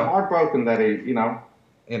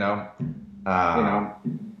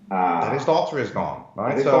that his daughter is gone,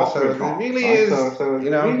 right? So it really is,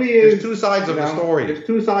 there's two sides of the story. You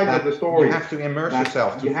have to immerse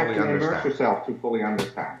yourself to fully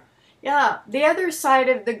understand. Yeah, the other side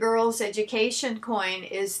of the girls' education coin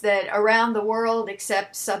is that around the world,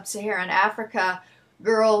 except sub-Saharan Africa,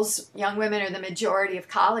 young women are the majority of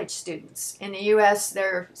college students. In the U.S.,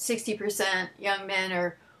 they're 60%, young men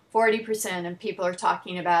are 40%, and people are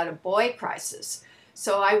talking about a boy crisis.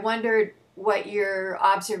 So I wondered what your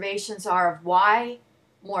observations are of why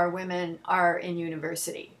more women are in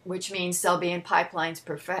university, which means they'll be in pipelines,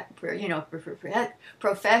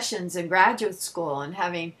 professions and graduate school and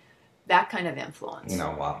having that kind of influence.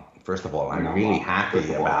 Well, first of all, I'm really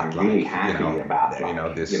happy about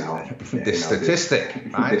this this statistic,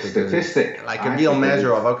 right? This statistic, like a real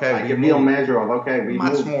measure of we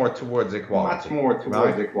much move more towards equality. much more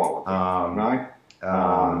towards equality, right?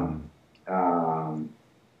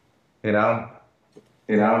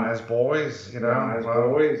 As boys, there's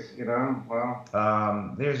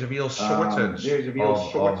a real shortage of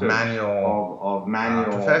manual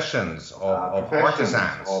professions, of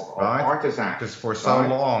artisans, right? Because for so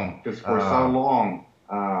long,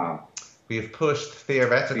 we've pushed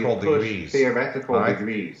theoretical degrees,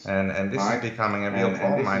 and this is becoming a real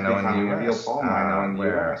problem. I know in the US,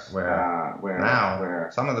 where now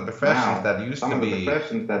some of the professions that used to be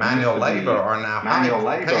manual labor are now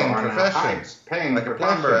high-paying professions, like a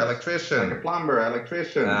plumber, electrician.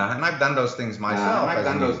 And I've done those things myself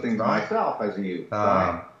as a youth.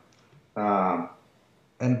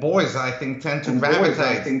 And boys, I think, tend to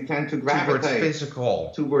gravitate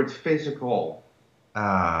towards physical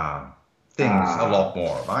things a lot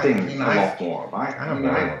more, right? I'm a boy or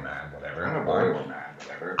man, whatever.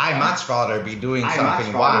 I much rather be doing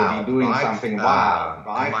something wild,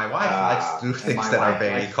 right? My wife likes to do things that are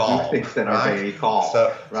very calm,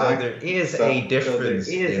 So there is a difference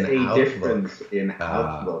in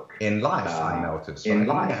outlook. In life, I notice. In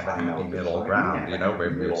life, I know middle ground, where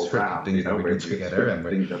we certain things that we do together, and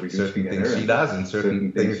certain things she does, and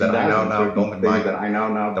certain things that I know now don't invite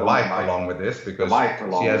the wife along with this, because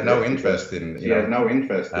she has no interest in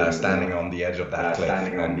standing on the edge of that cliff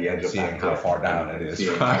and seeing how far down it is. So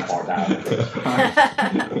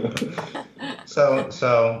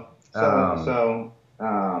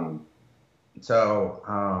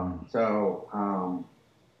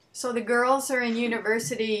the girls are in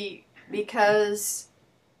university because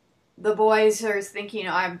the boys are thinking,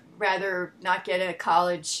 I'd rather not get a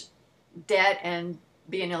college debt and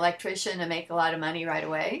be an electrician and make a lot of money right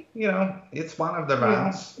away. It's one of the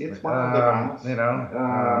routes. There's a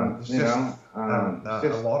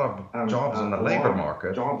lot of jobs in the labor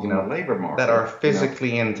market, that are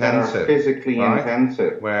physically intensive,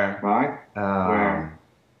 where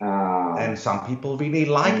and some people really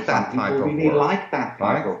like that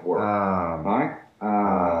type of work, right?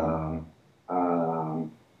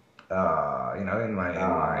 In my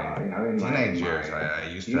teenage years, I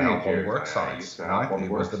used to help on work sites, right? It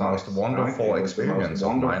was the most wonderful experience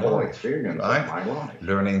of my life, right?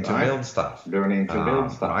 Learning to build stuff,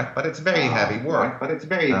 right? But it's very heavy work.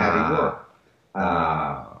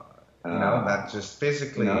 That's just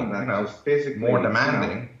physically, more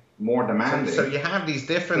demanding. So you have these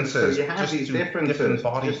differences, different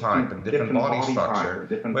body type and different body structure,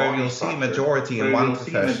 where you'll see majority in one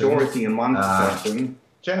profession.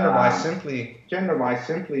 Gender-wise, simply,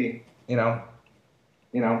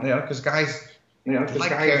 because guys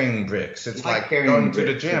like carrying bricks. It's like going to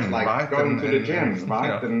the gym, right?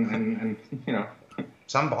 And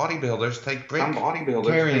some bodybuilders take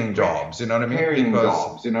carrying jobs. You know what I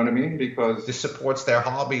mean? Because this supports their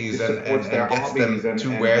hobbies and gets them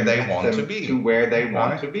to where they want to be.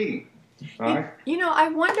 Right? I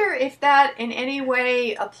wonder if that in any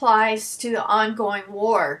way applies to the ongoing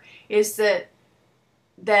war. Is that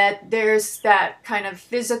there's that kind of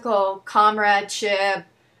physical comradeship,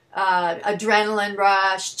 adrenaline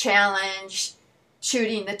rush, challenge,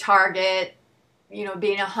 shooting the target,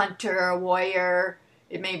 being a hunter, a warrior.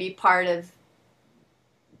 It may be part of,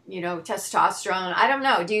 testosterone. I don't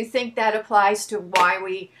know. Do you think that applies to why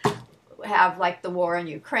we have like the war in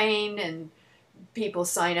Ukraine and people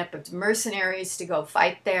sign up as mercenaries to go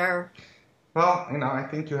fight there? Well, I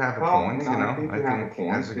think you have a point. I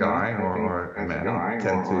think as a guy or a man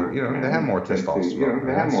tend to, they have more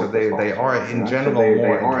testosterone. So they are in general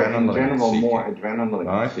more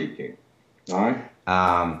adrenaline seeking. Right?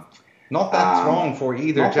 Not that wrong for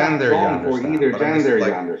either gender, you understand.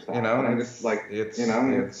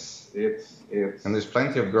 And there's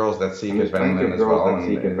plenty of girls that seek adrenaline as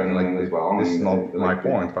well. This is not my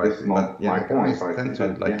point, right? But guys tend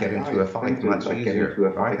to get into a fight much easier,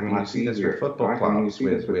 right? I mean, you see this with football clubs,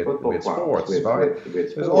 with sports, right?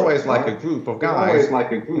 There's always like a group of guys, that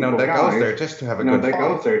goes there just to have a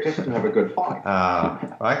good fight.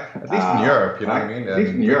 Right? At least in Europe, you know what I mean? At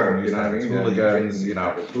least in Europe,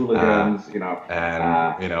 hooligans, loans, you know,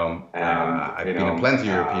 I've been in plenty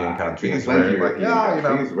of European countries where,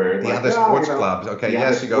 the other sports clubs, okay,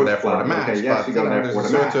 yes, you go there for the match, but there's a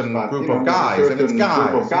certain group of guys, and it's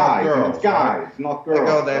guys, not girls. They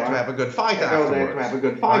go there to have a good fight afterwards.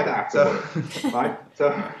 Right?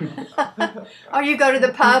 So, oh, you go to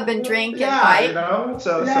the pub and drink and fight? You know,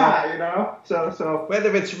 so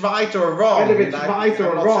whether it's right or wrong,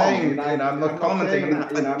 I'm not commenting on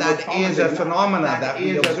that, but that is a phenomena that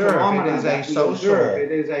we observe.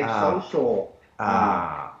 It is a social,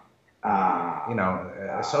 a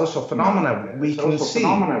social phenomena we can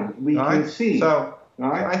see. So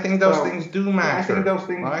I think those things do matter. They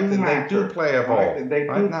do play a role.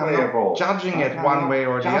 Now, not judging it one way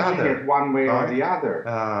or the other.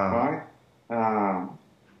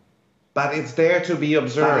 But it's there to be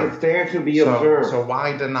observed. So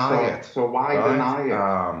why deny it? Right?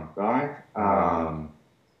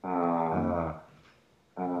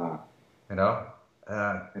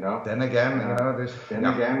 Then again,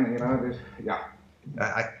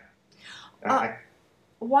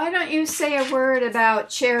 why don't you say a word about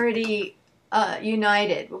Charity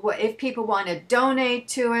United? If people want to donate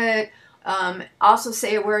to it, also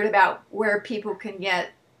say a word about where people can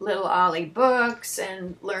get Little Ollie books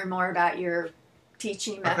and learn more about your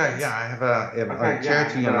teaching methods. Okay, yeah, I have a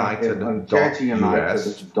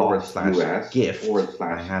charityunited.us/gift.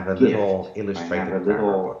 I have a little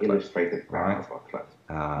illustrated grammar booklet.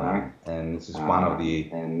 And this is one of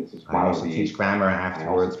the. I also teach grammar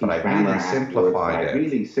afterwards, but I really simplified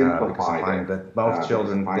it because I find that most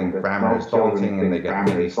children think grammar is daunting and they get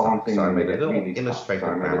really stuck. So I made a little illustrated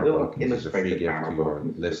grammar book. This is a free gift to your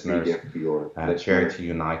listeners.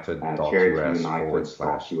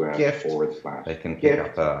 charityunited.us/gift. They can pick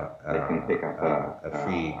up a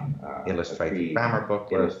free illustrated grammar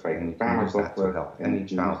booklet, and you can use that to help any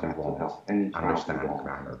child who wants understand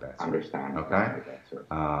grammar better.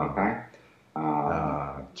 Okay.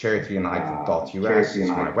 charityunited.us is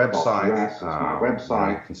my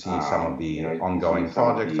website. You can see some of the ongoing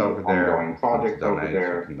projects over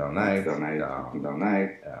there. You can donate.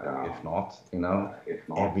 If not,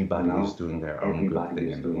 everybody is doing their own good thing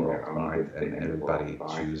in the world, right? And everybody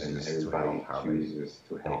chooses to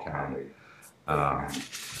help how they can.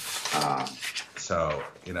 So,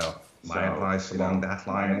 my advice along that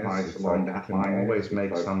line is you can always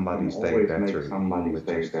make somebody's day better, even with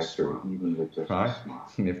just a smile. Right?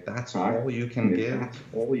 And if that's all you can give,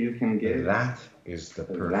 that is the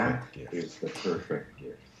perfect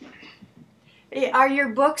gift. Are your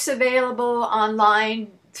books available online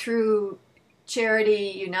through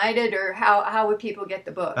Charity United, or how would people get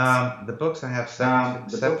the books? The books I have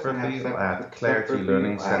separately at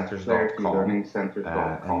claritylearningcenters.com,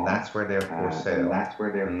 and that's where they're for sale.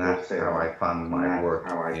 And that's how I fund my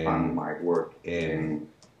work in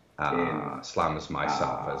Islam as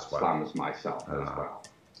myself as well.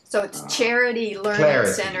 So it's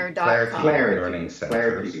charitylearningcenter.com. Clarity Learning Center.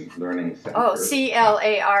 Oh,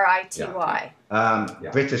 CLARITY.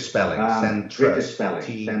 British spelling, Centres, TRES,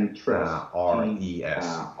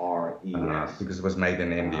 because it was made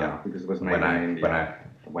in India. When I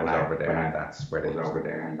was over there, and that's where they over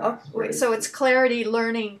there. So it's Clarity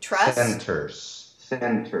Learning Trust. Centers.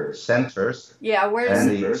 Yeah, where's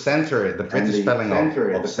the center? The British spelling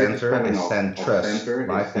of center is centrus,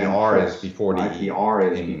 right? The R is before the E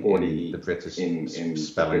in the British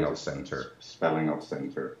spelling of center.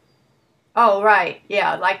 Oh, right.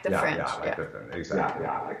 Yeah, like the French. Exactly.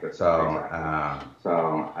 So,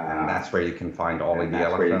 and that's where you can find Ollie the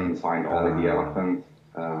elephant.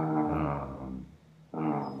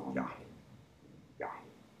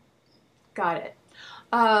 Got it.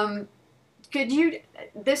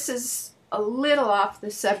 This is a little off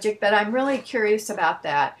the subject, but I'm really curious about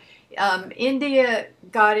that. India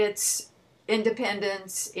got its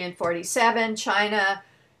independence in 47, China,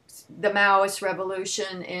 the Maoist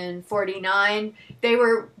revolution in 49. They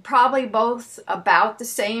were probably both about the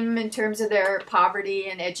same in terms of their poverty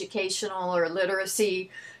and educational or literacy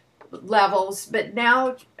levels, but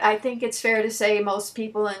now I think it's fair to say most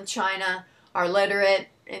people in China are literate.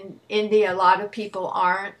 In India, a lot of people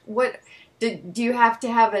aren't. Do you have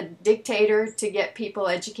to have a dictator to get people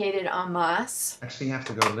educated en masse? Actually, you have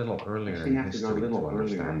to go a little earlier in history to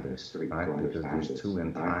understand this, right? Because there's two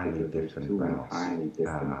entirely different routes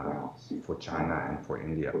for China and for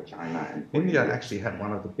India. India actually had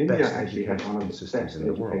one of the best education systems in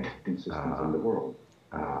the world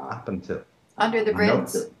up until under the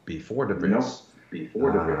Brits. Before the Brits.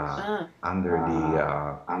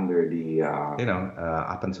 under the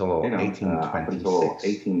up until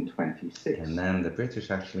 1826. And then the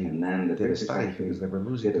British actually did a study because they were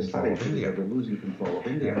losing control of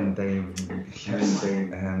India. And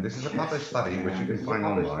this is a published study which you can find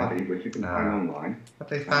online. But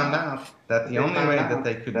they found out that the only way that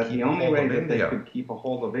they could keep a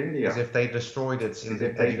hold of India is if they destroyed its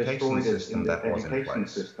education system that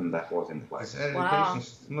was in place. This education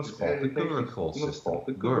system was called the Gurukul system.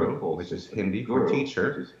 Guru, which is Hindi for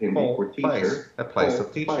teacher, kul, place, a place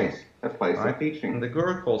of teaching. And the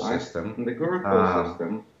Gurukul system,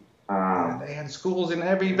 they had schools in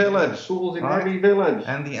every village.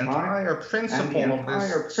 And the entire principle of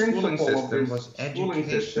this schooling system was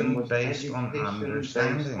education based on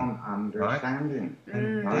understanding.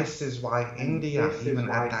 And this is why India, even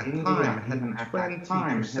at that time, had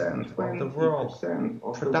 20% of the world's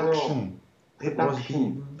production. It was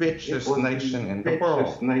the richest nation in the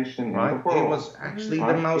world. It was actually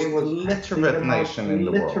the most literate nation in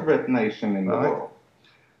the world.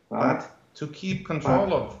 But to keep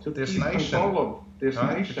control of this nation, to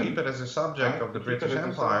keep it as a subject of the British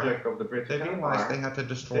Empire, they realized they had to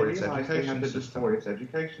destroy its education system.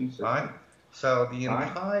 Right? So the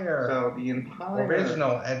entire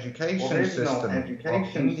original education system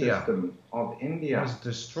of India was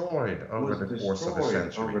destroyed over the course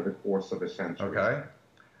of a century. Okay?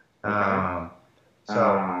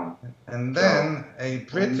 And then a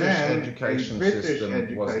British education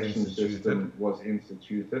system was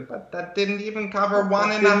instituted, but that didn't even cover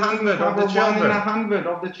 1 in 100 of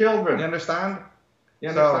the children. You understand?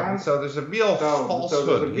 So there's a real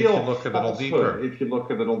falsehood if you look a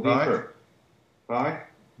little deeper. Right?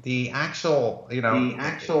 The actual,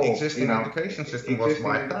 existing education system was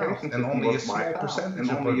wiped out, and only a small percentage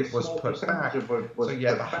of it was put back. So you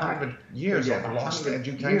have 100 years of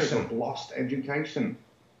lost education.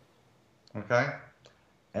 Okay?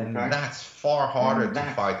 And that's far harder to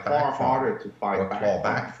fight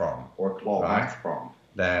back from, or claw back from,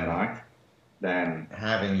 than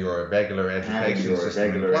having your regular education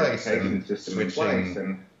system in place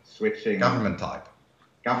and switching government type.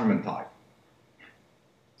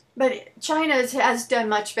 But China has done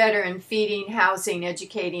much better in feeding, housing,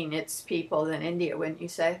 educating its people than India, wouldn't you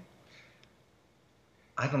say?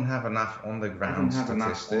 I don't have enough on-the-ground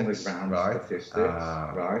statistics, right? To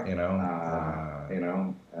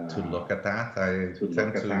look at that. I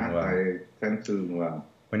tend to.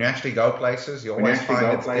 When you actually go places, you always find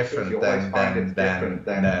it's different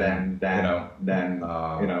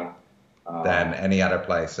than any other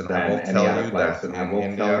place, and I will tell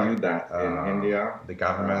you that in India, the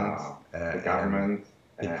government,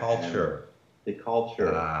 the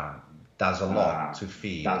culture, does a lot to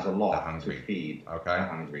feed the hungry. Okay,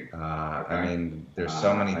 I mean, there's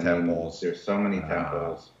so many temples.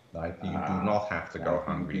 Like you do not have to go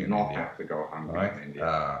hungry in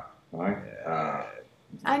India. Right?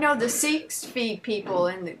 I know the Sikhs feed people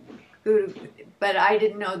in the Guru, but I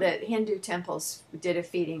didn't know that Hindu temples did a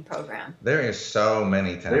feeding program. There is so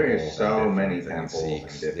many temples.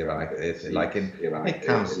 It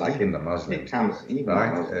comes like in the Muslims,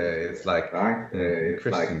 right? It's like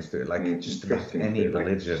Christians do it. Like just about any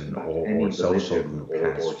religion or social group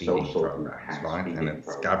has feeding programs, right? And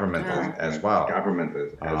it's government as well.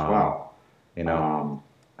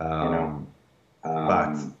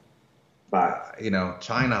 But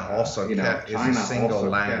China also is a single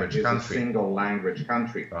language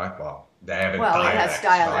country. Right? Well, they have dialects. It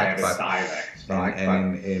has dialects. Right?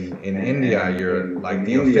 And in India,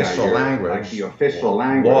 the official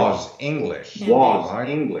language was English.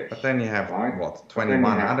 But then you have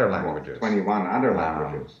 21 other languages.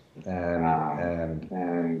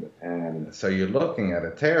 And so you're looking at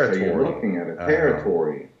a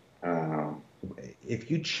territory.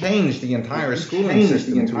 If you change the entire schooling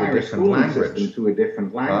system to a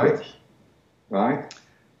different language, right?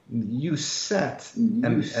 You set a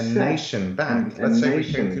nation back. Let's say we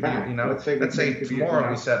came to let's say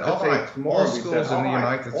tomorrow we said, all right, all schools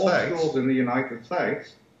in the United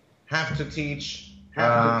States have to teach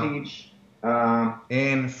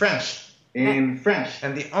in French. And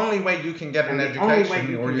the only way you can get an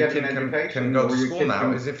education, or you can go to school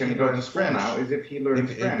now, is if you learn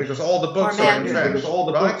French. Because all the books are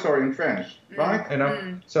in French.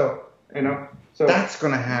 Right? So that's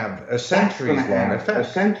going to have a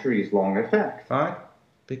centuries-long effect. Right?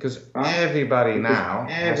 Because everybody now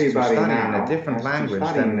has to study in a different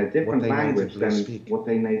language than what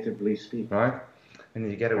they natively speak. Right? and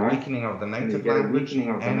you get a weakening of the native language,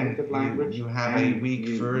 and you have a weak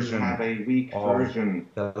version of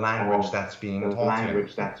the language that's being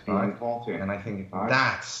taught in. And I think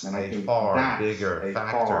that's a far bigger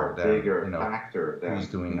factor than who's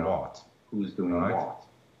doing what.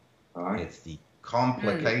 It's the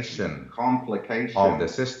complication of the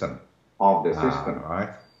system. Right?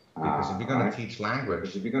 Because if you're going to teach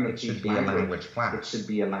language, it should be a language class.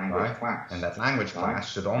 Right? And that language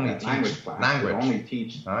class should only teach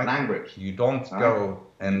language. Right? You don't go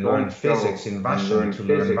and learn physics in Russian to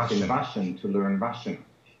learn Russian.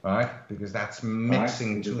 Right? Because that's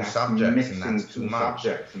mixing two subjects, and that's too much.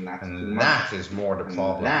 And that is more the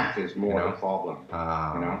problem.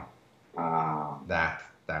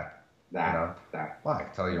 Well, I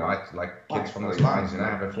tell you, like kids from the slums, I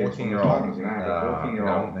have a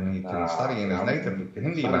 14-year-old, and he can study in his native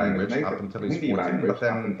Hindi language up until he's 14, but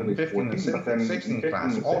then in 15th and 16th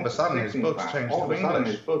class, all of a sudden his books changed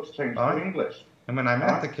to English. And when I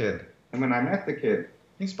met the kid,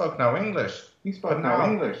 he spoke no English. But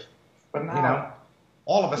now,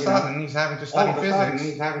 all of a sudden he's having to study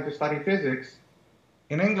physics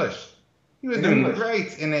in English. He was doing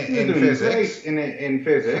great in physics,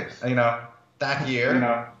 that year,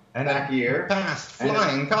 and passed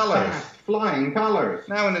flying colors.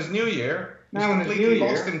 Now in his new year, he's completely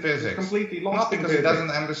lost in physics. Not because he doesn't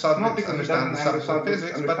understand the subject of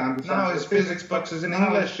physics, but now his physics books is in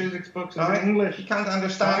English. He can't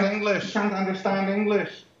understand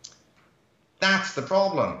English. That's the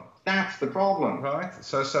problem. Right?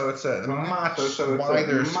 So it's a much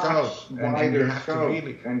wider scope, and you have to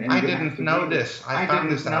really. I didn't know this. I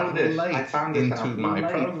found this out late into my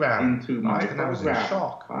program, and I was in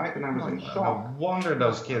shock. No wonder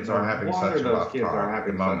those kids are having such a rough time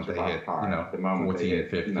the moment they hit, 14,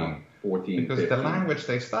 15. Because the language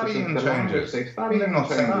they study in changes, and they're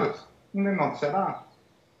not set up.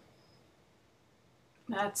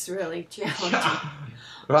 That's really challenging.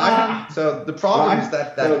 Right? So the problems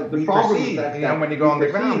that we perceive, when you go on the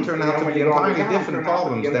ground, turn out to be entirely different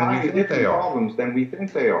problems than we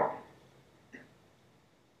think they are.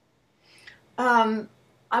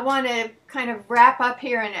 I want to kind of wrap up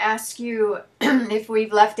here and ask you if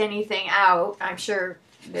we've left anything out. I'm sure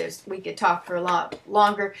we could talk for a lot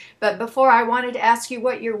longer. But before, I wanted to ask you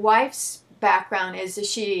what your wife's background is. Is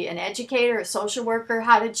she an educator, a social worker?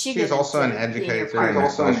 How did she get into She's also an educator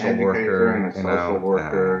and a social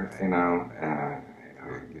worker.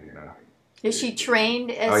 Is she trained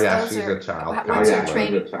as those? She's a child. What's her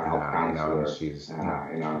training? She's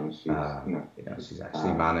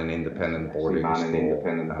actually run an independent boarding school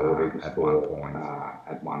at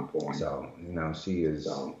one point. So she is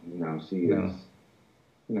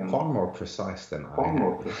far more precise than I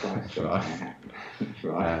am.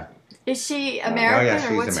 Right. Is she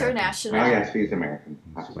American, or what's her nationality? Yes, she's American.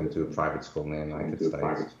 She went to a private school in the United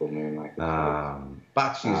States.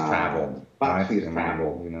 But she's traveled. She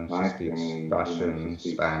speaks Russian,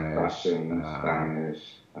 Spanish,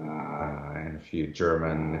 and a few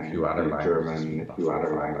German, a few other languages, about 4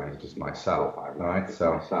 or 5 languages myself. Right?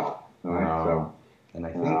 And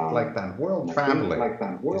I think like that world traveling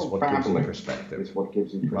is what gives you perspective.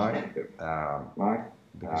 Right?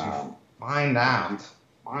 Because you find out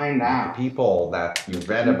the people that you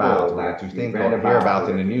read about, or that you think or hear about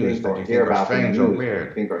in the news, that you think are strange or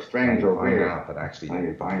weird, and you find out that actually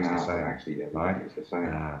everybody's the same, right?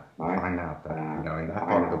 Find out that, in that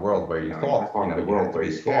part of the world where you thought, you had to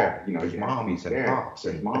be scared, there's moms and pops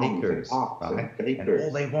and bakers, right? And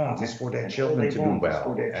all they want is for their children to do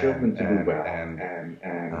well,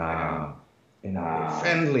 and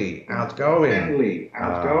friendly, outgoing,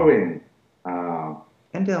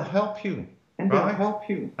 and they'll help you.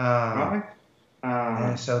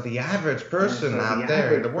 And so the average person out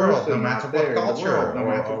there in the world, no matter what culture,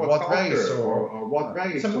 or what race, or what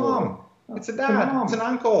race, it's a mom, it's a dad, it's an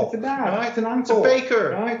uncle, right? It's a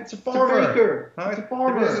baker, it's a farmer, right?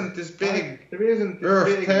 There isn't this big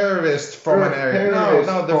earth terrorist from an area. No,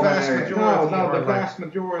 the vast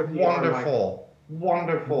majority are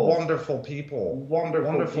wonderful people,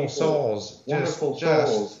 wonderful souls, but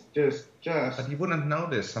you wouldn't know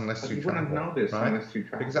this unless you travel, right?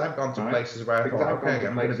 Because I've gone to places where I thought, okay,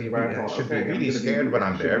 I'm going to be, I should be really scared when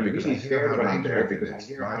I'm there because I hear how dangerous it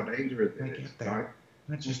is, right? I get there,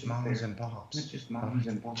 and it's just moms and pops,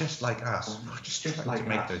 just like us, just trying to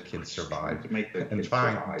make their kids survive, and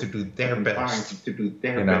trying to do their best,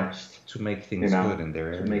 to make things good in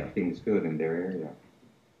their area.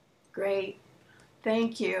 Great.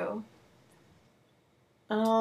 Thank you.